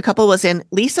 the couple was in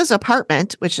Lisa's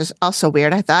apartment, which is also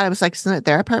weird. I thought, I was like, isn't it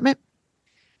their apartment?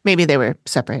 Maybe they were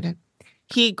separated.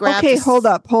 He grabbed. Okay, hold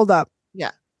up. Yeah.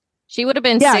 She would have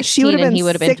been 16 and he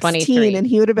would have been 23. And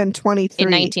he would have been 23. In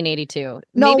 1982.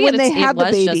 No, Maybe when they had the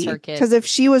baby. Because if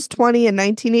she was 20 in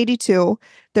 1982,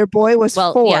 their boy was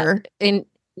 4. Yeah, in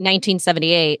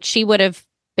 1978, she would have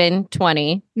been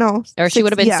 20. No. Or she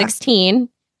would have been 16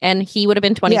 and he would have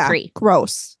been 23. Yeah,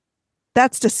 gross.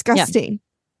 That's disgusting.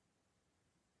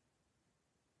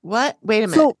 What? Wait a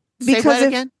minute. So, say what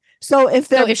again? So if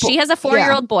she has a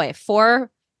 4-year-old boy,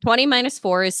 20 minus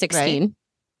 4 is 16.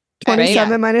 Right.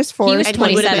 27 minus 4 is 27.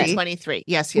 He would have been 23.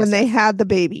 Yes. When they had the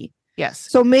baby.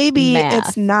 Yes. So maybe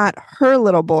it's not her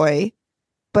little boy,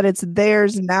 but it's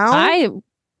theirs now.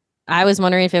 I was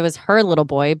wondering if it was her little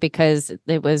boy because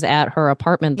it was at her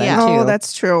apartment then too. Oh,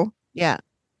 that's true. Yeah.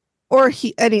 Or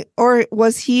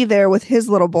was he there with his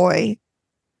little boy?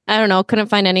 I don't know. Couldn't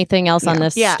find anything else on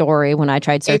this story when I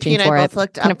tried searching for it.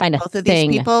 Couldn't find both of these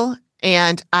people,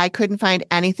 and I couldn't find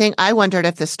anything. I wondered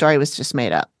if this story was just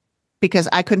made up because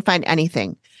I couldn't find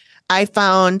anything. I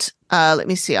found. Let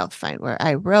me see. I'll find where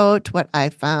I wrote what I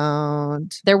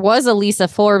found. There was a Lisa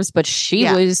Forbes, but she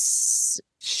was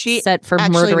set for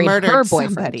murdering her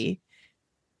boyfriend. Somebody.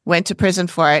 Went to prison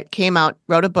for it. Came out.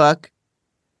 Wrote a book.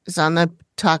 Was on the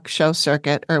talk show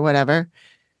circuit or whatever.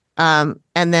 And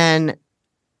then.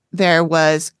 There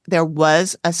was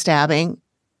a stabbing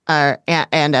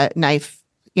and a knife.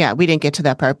 Yeah, we didn't get to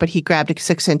that part, but he grabbed a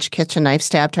 6-inch kitchen knife,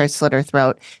 stabbed her, slit her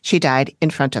throat. She died in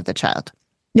front of the child.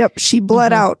 Yep, she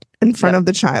bled out in front of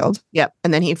the child. Yep,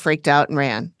 and then he freaked out and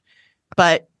ran.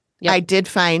 But I did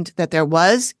find that there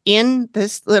was in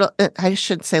this little, I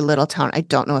should say little town. I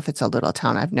don't know if it's a little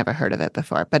town. I've never heard of it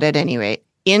before. But at any rate,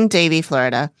 in Davie,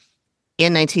 Florida,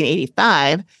 in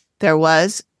 1985, there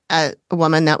was a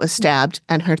woman that was stabbed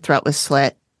and her throat was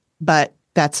slit, but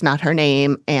that's not her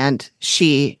name. And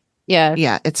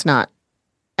it's not.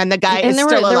 And the guy is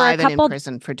still alive and in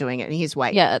prison for doing it. And he's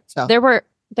white. Yeah. So there were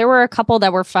a couple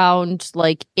that were found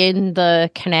like in the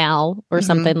canal or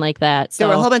something like that. So there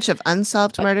were a whole bunch of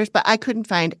unsolved murders, but I couldn't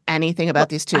find anything about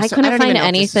these two. I couldn't find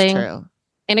anything.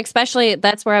 And especially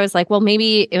that's where I was like, well,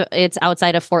 maybe it's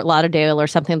outside of Fort Lauderdale or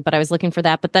something, but I was looking for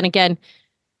that. But then again,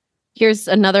 here's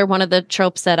another one of the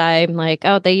tropes that I'm like,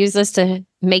 oh, they use this to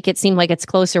make it seem like it's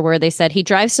closer, where they said he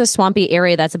drives to a swampy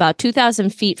area that's about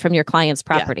 2,000 feet from your client's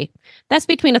property. Yeah. That's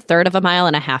between 1/3 of a mile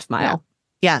and a half mile.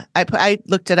 Yeah. I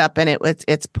looked it up and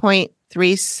it's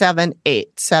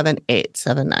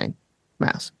 0.3787879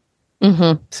 miles.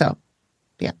 Mm-hmm. So,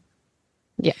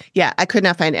 yeah. I could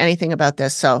not find anything about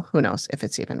this. So who knows if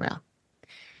it's even real.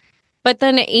 But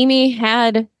then Amy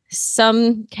had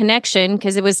some connection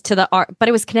because it was but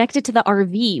it was connected to the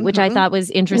RV, which I thought was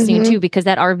interesting too, because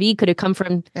that RV could have come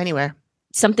from anywhere.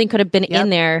 Something could have been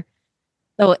in there.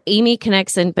 So Amy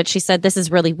connects in, but she said, this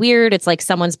is really weird. It's like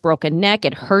someone's broken neck.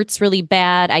 It hurts really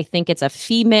bad. I think it's a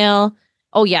female.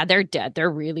 Oh yeah, they're dead.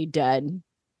 They're really dead.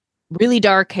 Really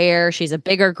dark hair. She's a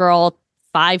bigger girl,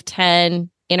 5'10",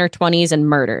 in her 20s and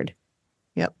murdered.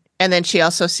 Yep. And then she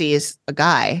also sees a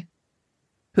guy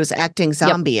who's acting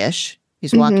zombie-ish.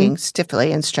 He's walking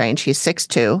stiffly and strange. He's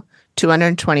 6'2",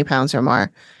 220 pounds or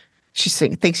more. She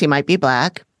thinks he might be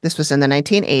black. This was in the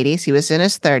 1980s. He was in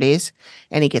his 30s,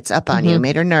 and he gets up on you,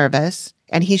 made her nervous,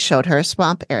 and he showed her a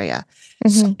swamp area.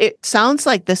 So it sounds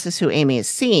like this is who Amy is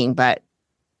seeing, but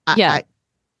yeah.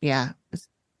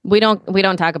 We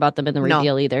don't talk about them in the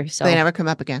reveal either. So they never come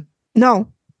up again.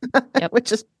 No.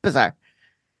 Which is bizarre.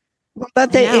 Well,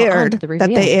 that they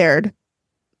aired.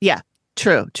 Yeah.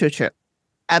 True.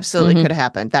 Absolutely could have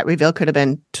happened. That reveal could have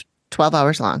been 12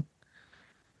 hours long.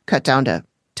 Cut down to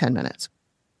 10 minutes.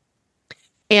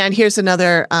 And here's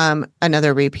another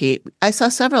repeat. I saw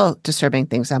several disturbing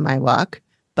things on my walk,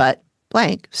 but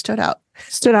blank stood out.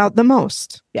 Stood out the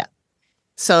most. Yeah.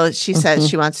 So she says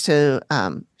she wants to,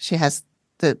 she has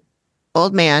the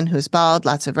old man who's bald,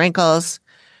 lots of wrinkles.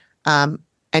 And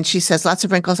she says lots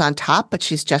of wrinkles on top, but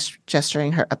she's just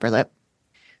gesturing her upper lip.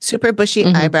 Super bushy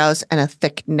eyebrows and a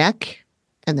thick neck.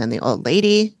 And then the old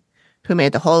lady who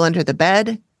made the hole under the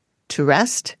bed to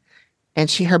rest. And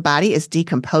her body is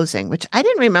decomposing, which I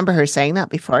didn't remember her saying that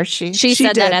before. She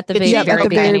said that at the very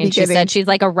beginning. She said she's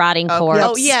like a rotting corpse.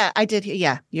 Oh, yeah, I did.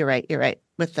 Yeah, you're right.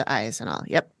 With the eyes and all.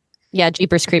 Yep. Yeah,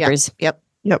 Jeepers Creepers. Yep.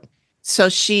 So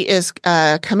she is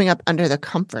coming up under the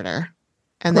comforter.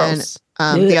 And Gross.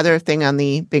 Then the other thing on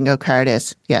the bingo card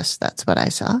is, yes, that's what I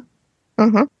saw.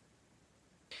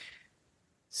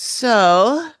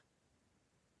 So,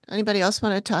 anybody else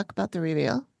want to talk about the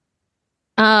reveal?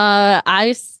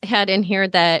 I had in here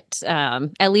that,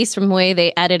 at least from the way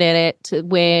they edited it,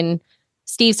 when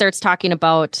Steve starts talking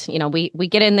about, we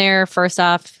get in there, first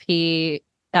off, he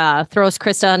throws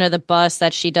Krista under the bus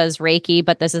that she does Reiki,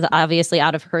 but this is obviously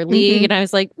out of her league. And I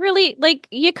was like, really? Like,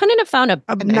 you couldn't have found a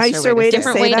nicer way,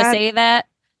 different way to say that.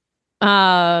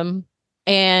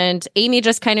 And Amy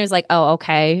just kind of was like, oh,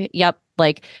 okay. Yep.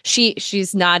 Like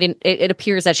she's nodding. It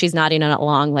appears that she's nodding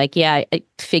along. Like, yeah, I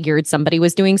figured somebody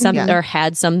was doing something or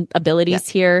had some abilities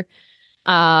here.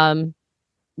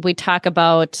 We talk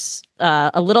about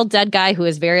a little dead guy who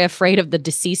is very afraid of the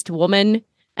deceased woman.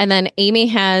 And then Amy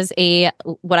has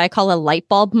what I call a light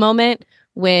bulb moment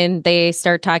when they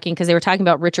start talking, because they were talking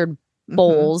about Richard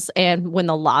Bowles. And when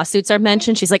the lawsuits are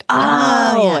mentioned, she's like,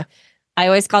 oh. I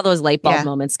always call those light bulb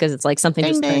moments because it's like something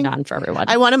just turned on for everyone.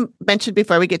 I want to mention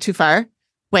before we get too far,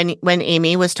 when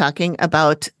Amy was talking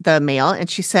about the male and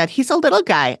she said, he's a little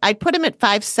guy. I'd put him at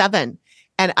 5'7".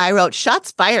 And I wrote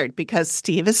shots fired because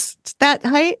Steve is that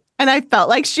height. And I felt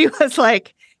like she was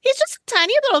like, he's just a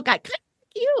tiny little guy. Kind of like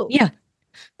you. Yeah.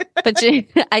 But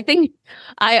I think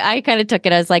I kind of took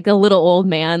it as like a little old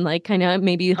man, like kind of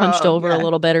maybe hunched over a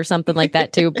little bit or something like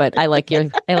that too. But I like your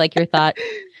thought.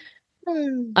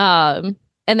 And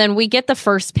then we get the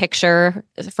first sketch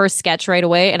right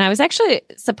away. And I was actually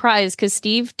surprised because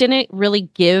Steve didn't really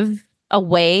give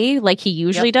away like he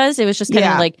usually does. It was just kind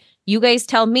of like, you guys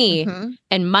tell me.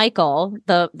 And Michael,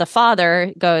 the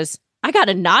father, goes, I got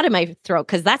a knot in my throat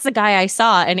because that's the guy I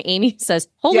saw. And Amy says,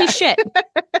 holy shit.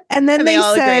 And then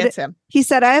he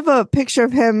said, I have a picture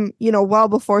of him, well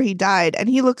before he died. And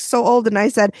he looks so old. And I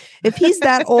said, if he's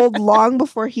that old long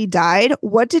before he died,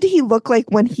 what did he look like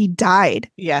when he died?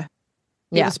 Yeah.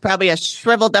 It was probably a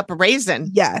shriveled up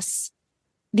raisin. Yes.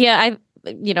 Yeah.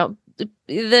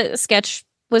 The sketch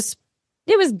was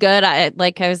good. I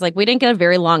was like, we didn't get a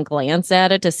very long glance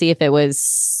at it to see if it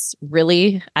was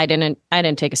really, I didn't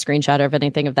take a screenshot of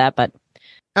anything of that, but.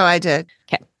 Oh, I did.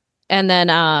 Okay. And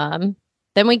then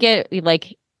we get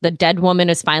like the dead woman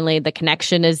is finally, the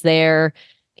connection is there.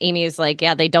 Amy is like,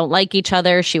 yeah, they don't like each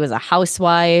other. She was a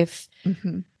housewife.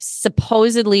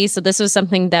 Supposedly. So this was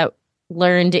something that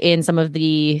learned in some of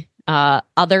the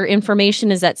other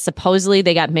information is that supposedly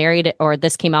they got married, or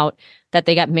this came out that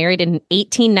they got married in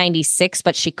 1896,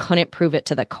 but she couldn't prove it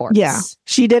to the courts. Yeah.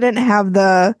 She didn't have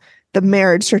the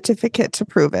marriage certificate to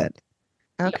prove it.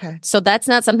 Okay. So that's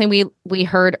not something we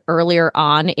heard earlier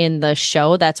on in the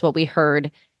show. That's what we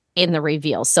heard in the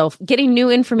reveal. So getting new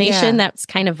information, that's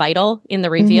kind of vital in the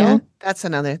reveal. That's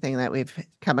another thing that we've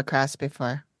come across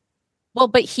before. Well,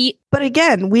 but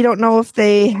again, we don't know if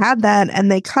they had that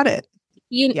and they cut it.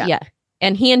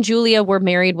 And he and Julia were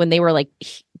married when they were like,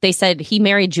 they said he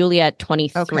married Julia at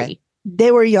 23. Okay.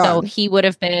 They were young. So he would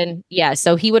have been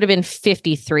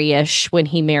 53-ish when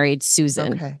he married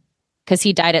Susan. Okay. Because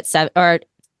he died at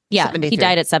 73. He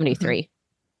died at 73.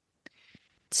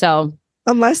 So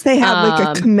unless they had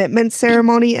like a commitment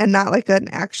ceremony and not like an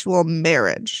actual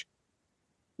marriage.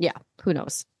 Yeah, who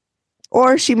knows?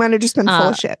 Or she might have just been full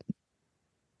of shit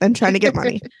and trying to get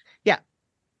money.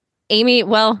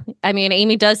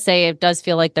 Amy does say it does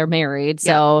feel like they're married.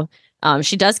 So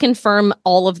she does confirm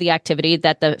all of the activity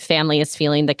that the family is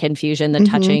feeling, the confusion, the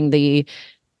touching, the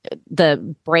the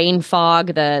brain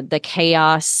fog, the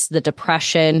chaos, the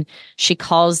depression. She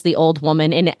calls the old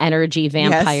woman an energy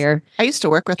vampire. Yes. I used to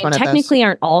work with one of those. Technically,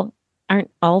 aren't all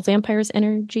vampires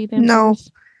energy vampires? No.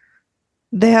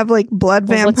 They have like blood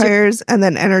vampires and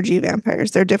then energy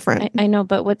vampires. They're different. I know,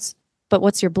 but what's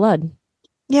your blood?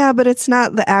 Yeah, but it's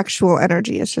not the actual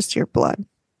energy. It's just your blood.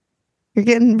 You're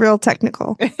getting real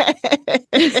technical.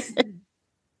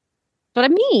 What I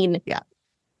mean. Yeah.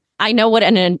 I know what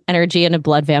an energy and a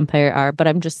blood vampire are, but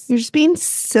you're just being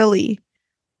silly.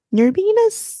 You're being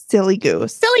a silly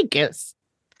goose. Silly goose.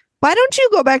 Why don't you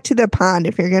go back to the pond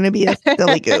if you're going to be a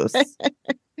silly goose?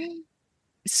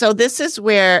 So this is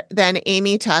where then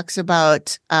Amy talks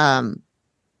about when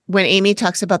Amy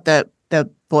talks about the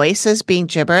voices being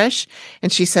gibberish,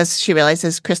 and she says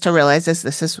Krista realizes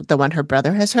this is the one her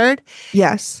brother has heard.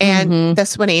 Yes. And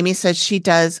that's when Amy says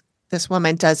this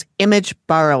woman does image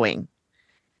borrowing.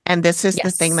 And this is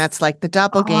the thing that's like the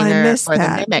doppelganger or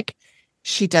the mimic.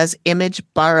 She does image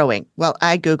borrowing. Well,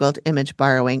 I Googled image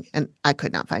borrowing and I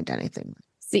could not find anything.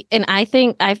 See, and I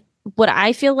think what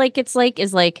I feel like it's like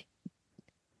is like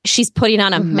she's putting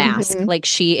on a mask. Like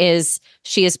she is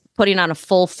putting on a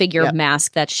full figure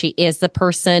mask that she is the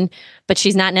person, but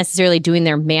she's not necessarily doing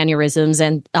their mannerisms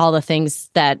and all the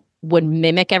things that would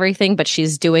mimic everything, but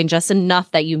she's doing just enough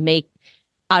that you make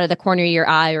out of the corner of your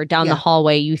eye or down the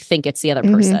hallway, you think it's the other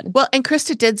person. Well, and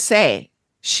Krista did say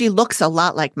she looks a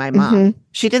lot like my mom.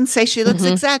 She didn't say she looks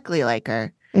exactly like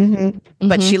her,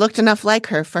 but she looked enough like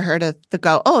her for her to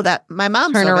go, oh, that my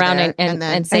mom's turn over around there,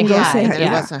 and say hi. And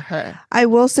it wasn't her. I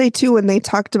will say too, when they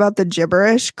talked about the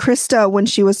gibberish, Krista, when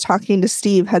she was talking to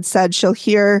Steve, had said she'll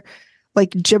hear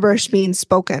like gibberish being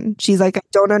spoken. She's like, I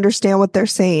don't understand what they're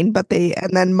saying,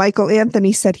 and then Michael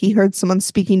Anthony said he heard someone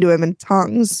speaking to him in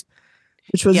tongues,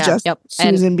 which was just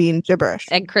Susan being gibberish.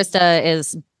 And Krista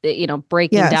is,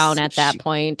 breaking down at that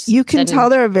point. You can tell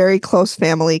they're a very close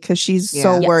family because she's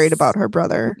so worried about her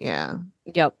brother. Yeah.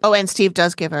 Yep. Oh, and Steve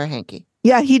does give her a hanky.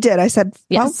 Yeah, he did. I said,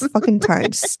 about fucking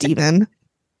time, Steven.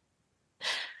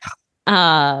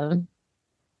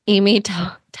 Amy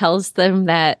tells them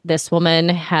that this woman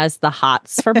has the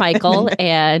hots for Michael,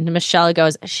 and Michelle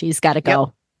goes, she's got to go.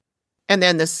 Yep. And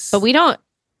then this... But we don't...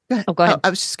 Oh, go ahead.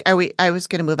 I was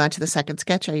going to move on to the second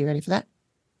sketch. Are you ready for that?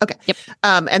 Okay. Yep.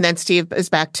 And then Steve is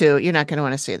back to, you're not going to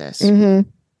want to see this.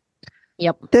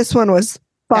 Yep. This one was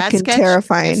fucking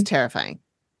terrifying. It's terrifying.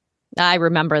 I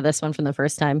remember this one from the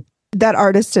first time. That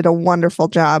artist did a wonderful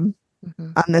job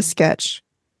on this sketch.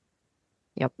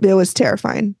 Yep. It was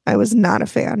terrifying. I was not a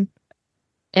fan.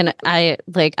 And I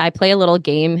play a little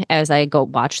game as I go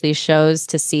watch these shows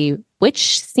to see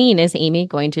which scene is Amy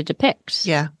going to depict.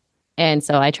 Yeah. And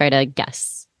so I try to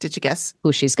guess. Did you guess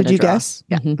who she's going to draw? Did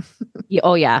you guess? Yeah.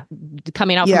 Oh yeah,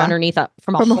 coming out from underneath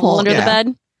from a hole under the bed,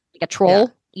 like a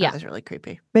troll. Yeah, that was really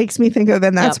creepy. Makes me think of,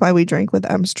 and that's why we drank with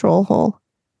M's troll hole.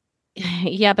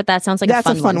 Yeah, but that sounds like that's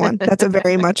a fun one. That's a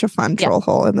very much a fun troll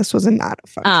hole, and this was not a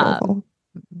fun troll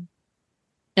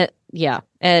hole. Yeah,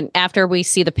 and after we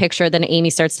see the picture, then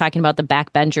Amy starts talking about the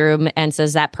back bedroom and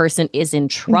says that person is in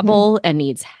trouble and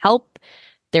needs help.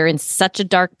 They're in such a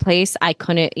dark place. I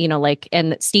couldn't,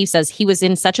 and Steve says he was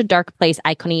in such a dark place.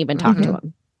 I couldn't even talk to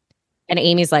him. And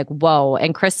Amy's like, whoa.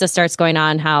 And Krista starts going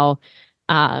on how,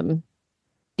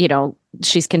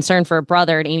 she's concerned for her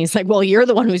brother. And Amy's like, well, you're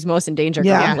the one who's most in danger.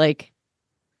 Yeah. Like,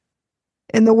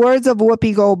 in the words of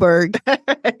Whoopi Goldberg,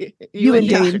 you in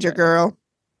danger, girl.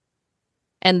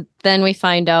 And then we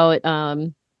find out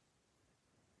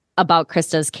about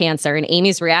Krista's cancer. And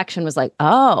Amy's reaction was like,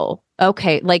 oh,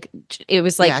 okay. Like it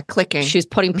was like clicking. She was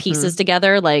putting pieces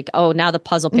together. Like, oh, now the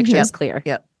puzzle picture is clear.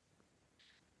 Yep.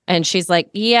 And she's like,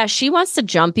 yeah, she wants to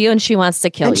jump you and she wants to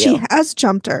kill you. She has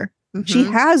jumped her. She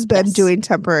has been doing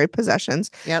temporary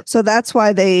possessions. Yep. So that's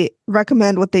why they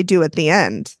recommend what they do at the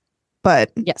end.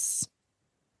 But yes.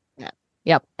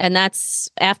 Yep. And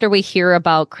that's after we hear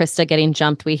about Krista getting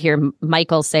jumped, we hear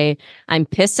Michael say, I'm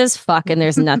pissed as fuck and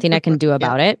there's nothing I can do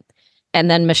about it. And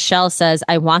then Michelle says,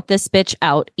 I want this bitch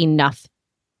out. Enough.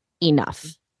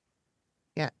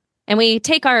 Yeah. And we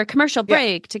take our commercial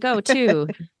break to go to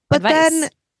But then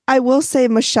I will say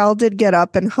Michelle did get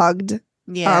up and hugged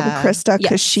Krista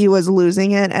because she was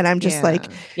losing it. And I'm just like,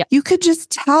 you could just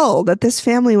tell that this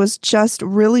family was just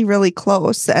really, really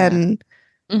close and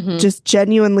just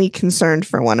genuinely concerned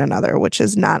for one another, which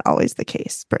is not always the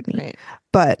case, Brittany. Right.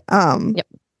 But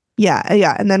yeah.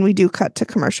 And then we do cut to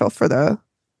commercial for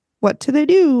what do they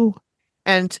do?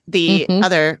 And the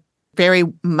other very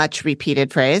much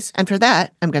repeated phrase. And for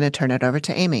that, I'm going to turn it over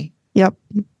to Amy. Yep.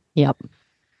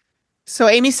 So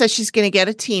Amy says she's going to get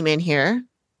a team in here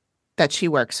that she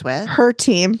works with. Her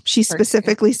team. She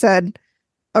specifically said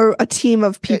or a team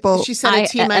of people. She said a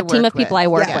team of people I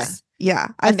work yes. with. Yeah.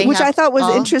 Which I thought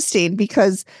was interesting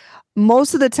because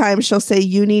most of the time she'll say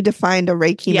you need to find a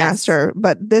Reiki master.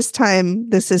 But this time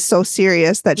this is so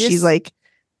serious that she's like,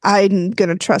 I'm going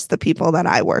to trust the people that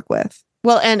I work with.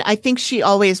 Well, and I think she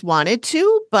always wanted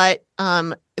to, but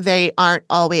they aren't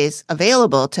always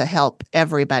available to help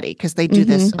everybody because they do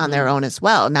this on their own as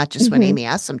well, not just when Amy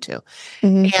asks them to.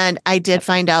 And I did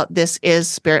find out this is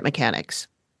spirit mechanics.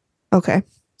 Okay.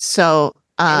 So,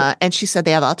 and she said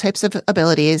they have all types of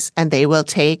abilities and they will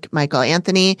take Michael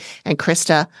Anthony and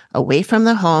Krista away from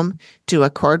the home, do a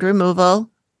cord removal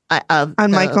on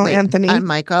Michael Anthony, on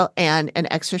Michael, and an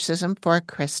exorcism for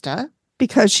Krista.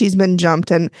 Because she's been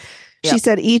jumped. And she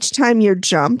said each time you're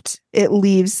jumped, they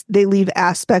leave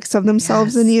aspects of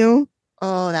themselves in you.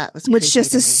 Oh, that was which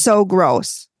just is so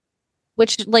gross.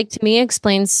 Which, like, to me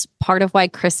explains part of why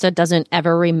Krista doesn't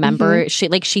ever remember.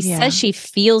 She says she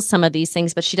feels some of these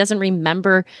things, but she doesn't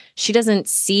remember. She doesn't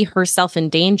see herself in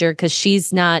danger because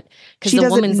she's not. Because the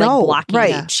woman's like blocking.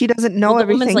 Right. It. She doesn't know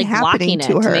everything like happening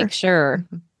to her. To make sure.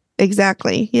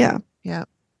 Exactly. Yeah. Yep.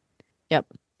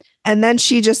 And then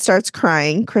she just starts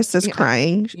crying. Krista's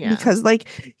crying because, like,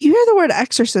 you hear the word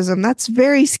exorcism. That's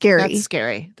very scary. That's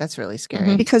scary. That's really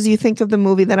scary. Because you think of the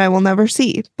movie that I will never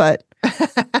see. But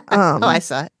I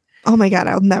saw it. Oh my God,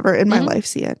 I'll never in my life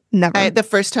see it. Never. The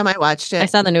first time I watched it, I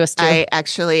saw the newest too.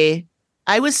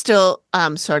 I was still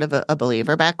sort of a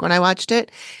believer back when I watched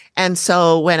it. And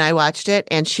so when I watched it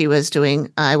and she was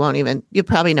doing, you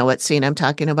probably know what scene I'm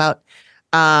talking about.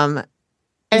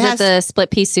 Is it the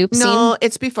split pea soup scene? No,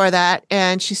 it's before that.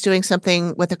 And she's doing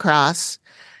something with a cross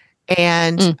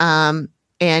and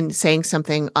saying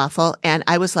something awful. And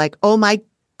I was like, oh my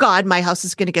God, my house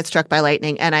is going to get struck by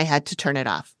lightning. And I had to turn it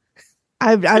off.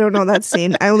 I don't know that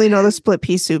scene. I only know the split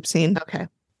pea soup scene. Okay.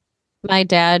 My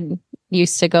dad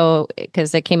used to go,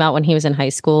 because it came out when he was in high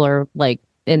school or like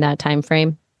in that time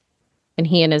frame. And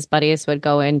he and his buddies would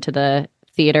go into the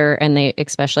theater, and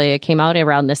it came out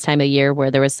around this time of year where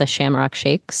there was the Shamrock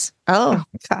Shakes. Oh,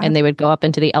 God. And they would go up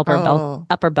into the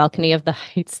upper balcony of the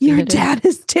Heights Your Theater. dad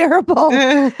is terrible,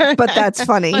 but that's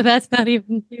funny. Well, that's not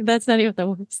even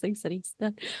the worst things that he's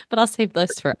done. But I'll save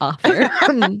this for off air.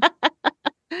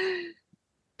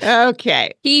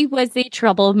 Okay. He was a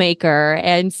troublemaker,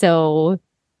 and so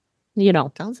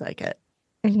sounds like it.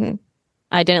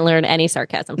 I didn't learn any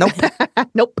sarcasm. Nope.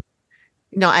 Nope.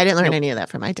 No, I didn't learn any of that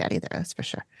from my dad either. That's for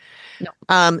sure.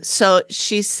 No. So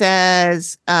she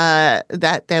says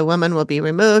that the woman will be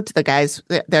removed. The guys,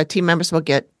 their team members will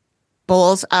get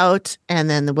bowls out, and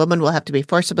then the woman will have to be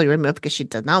forcibly removed because she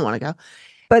does not want to go.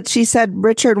 But she said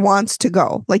Richard wants to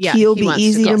go. Like, he'll be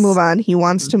easy to move on. He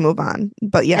wants to move on.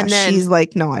 But she's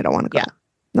like, no, I don't want to go. Yeah.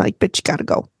 Like, bitch, you gotta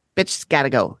go. Bitch, gotta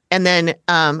go. And then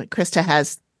Krista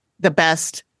has the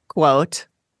best quote.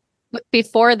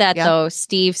 Before that, though,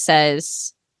 Steve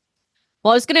says,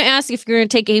 well, I was going to ask if you're going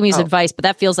to take Amy's advice, but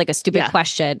that feels like a stupid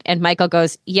question. And Michael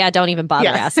goes, yeah, don't even bother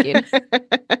asking.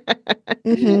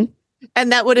 And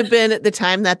that would have been the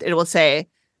time that it will say,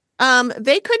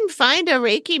 they couldn't find a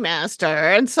Reiki master.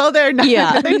 And so they're not.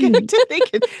 Yeah.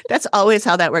 That's always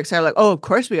how that works. They're like, oh, of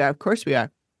course we are. Of course we are.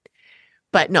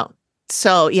 But no.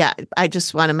 So, I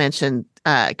just want to mention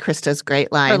Krista's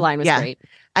great line. Her line was great.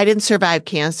 I didn't survive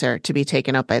cancer to be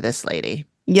taken up by this lady.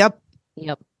 Yep.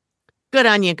 Good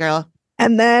on you, girl.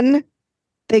 And then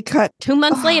they cut 2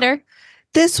 months later.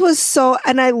 This was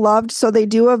and I loved, so they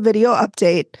do a video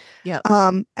update. Yep.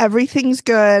 Everything's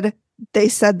good. They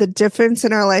said the difference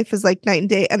in our life is like night and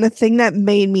day. And the thing that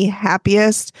made me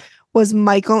happiest was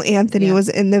Michael Anthony was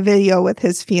in the video with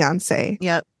his fiance.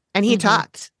 Yep. And he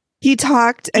talked. He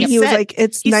talked and he was like,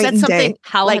 it's night and day.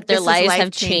 How like, their lives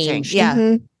have changed.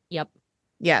 Yeah. Yep.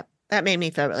 Yeah. That made me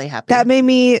feel really happy. That made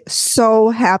me so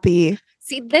happy.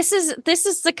 See, this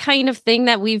is the kind of thing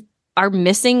that we are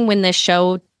missing when the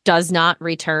show does not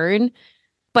return.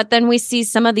 But then we see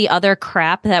some of the other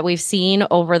crap that we've seen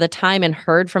over the time and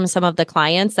heard from some of the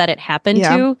clients that it happened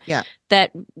to. Yeah.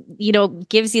 That,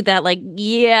 gives you that like,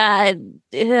 yeah.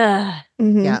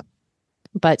 Yeah.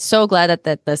 But so glad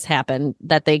that this happened,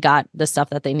 that they got the stuff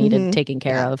that they needed taken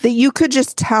care of. That you could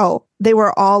just tell they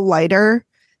were all lighter.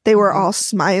 They were all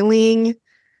smiling.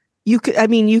 You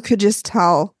could just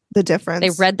tell the difference.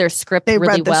 They read their script they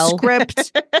really read the well.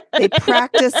 Script. They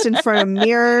practiced in front of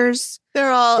mirrors.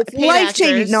 They're all life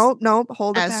changing. No,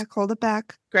 hold it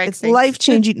back. It's life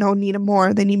changing. No, need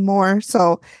more. They need more.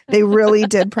 So they really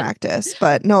did practice.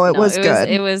 But no, it was good.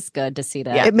 It was good to see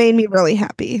that. Yeah. It made me really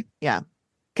happy. Yeah.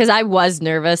 Because I was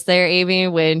nervous there, Amy,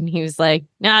 when he was like,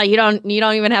 "No, you don't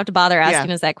even have to bother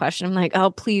asking us that question." I'm like, "Oh,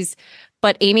 please,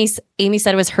 But Amy said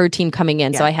it was her team coming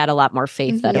in, so I had a lot more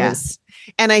faith that it was.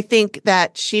 And I think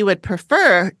that she would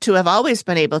prefer to have always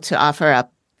been able to offer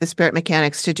up the spirit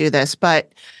mechanics to do this.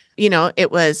 But,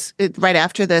 it was right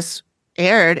after this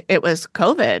aired, it was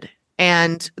COVID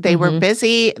and they were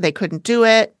busy. They couldn't do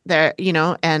it there,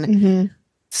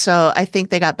 so I think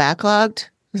they got backlogged.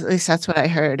 At least that's what I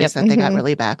heard is that they got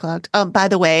really backlogged. By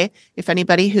the way, if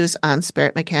anybody who's on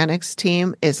Spirit Mechanics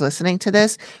team is listening to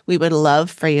this, we would love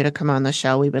for you to come on the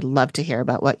show. We would love to hear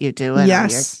about what you do and all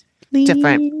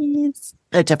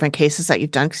your different cases that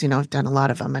you've done, because I've done a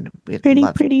lot of them, and we'd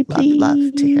love to hear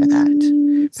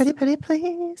that. Pretty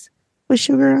please. With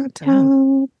sugar on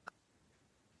top.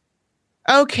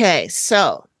 Okay,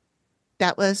 so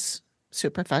that was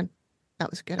super fun. That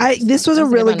was good. This was a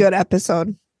really good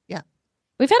episode.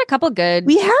 We've had a couple good,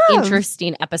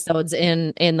 interesting episodes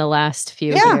in the last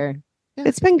few here. Yeah.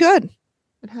 It's been good.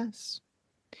 It has.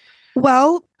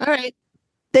 Well, all right.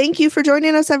 Thank you for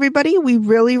joining us, everybody. We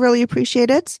really, really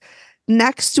appreciate it.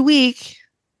 Next week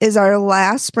is our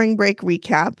last spring break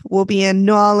recap. We'll be in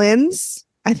New Orleans.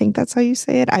 I think that's how you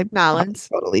say it. Nolans.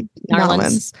 Totally New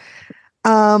Orleans.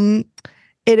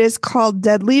 It is called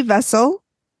Deadly Vessel.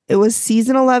 It was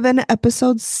season 11,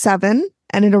 episode 7.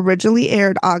 And it originally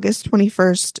aired August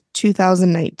 21st,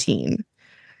 2019.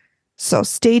 So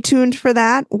stay tuned for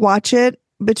that. Watch it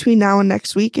between now and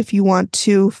next week if you want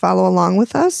to follow along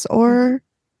with us or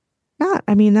not.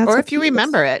 I mean, that's... Or if you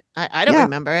remember it. I don't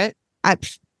remember it. I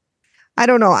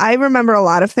don't know. I remember a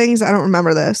lot of things. I don't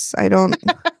remember this. I don't...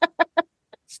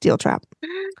 Steel trap.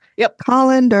 Yep.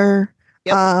 Colander.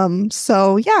 Yep.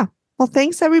 So, yeah. Well,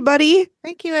 thanks, everybody.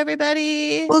 Thank you,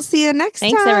 everybody. We'll see you next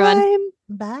time. Thanks, everyone.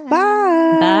 Bye.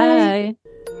 Bye.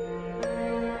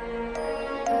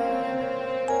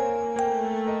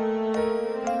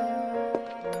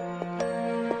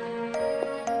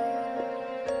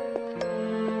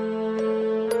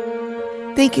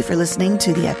 Thank you for listening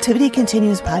to the Activity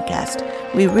Continues podcast.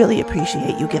 We really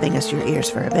appreciate you giving us your ears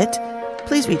for a bit.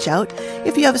 Please reach out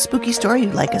if you have a spooky story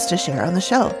you'd like us to share on the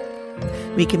show.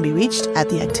 We can be reached at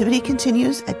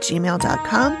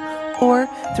theactivitycontinues@gmail.com or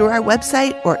through our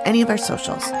website or any of our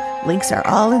socials. Links are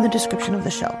all in the description of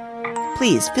the show.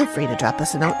 Please feel free to drop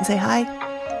us a note and say hi.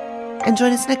 And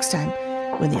join us next time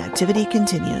when the activity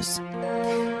continues.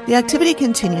 The Activity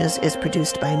Continues is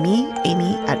produced by me,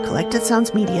 Amy, at Collected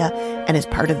Sounds Media and is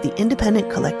part of the independent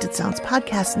Collected Sounds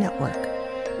podcast network.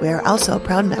 We are also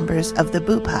proud members of the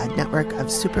Boo Pod network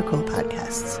of super cool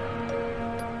podcasts.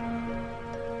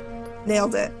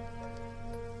 Nailed it.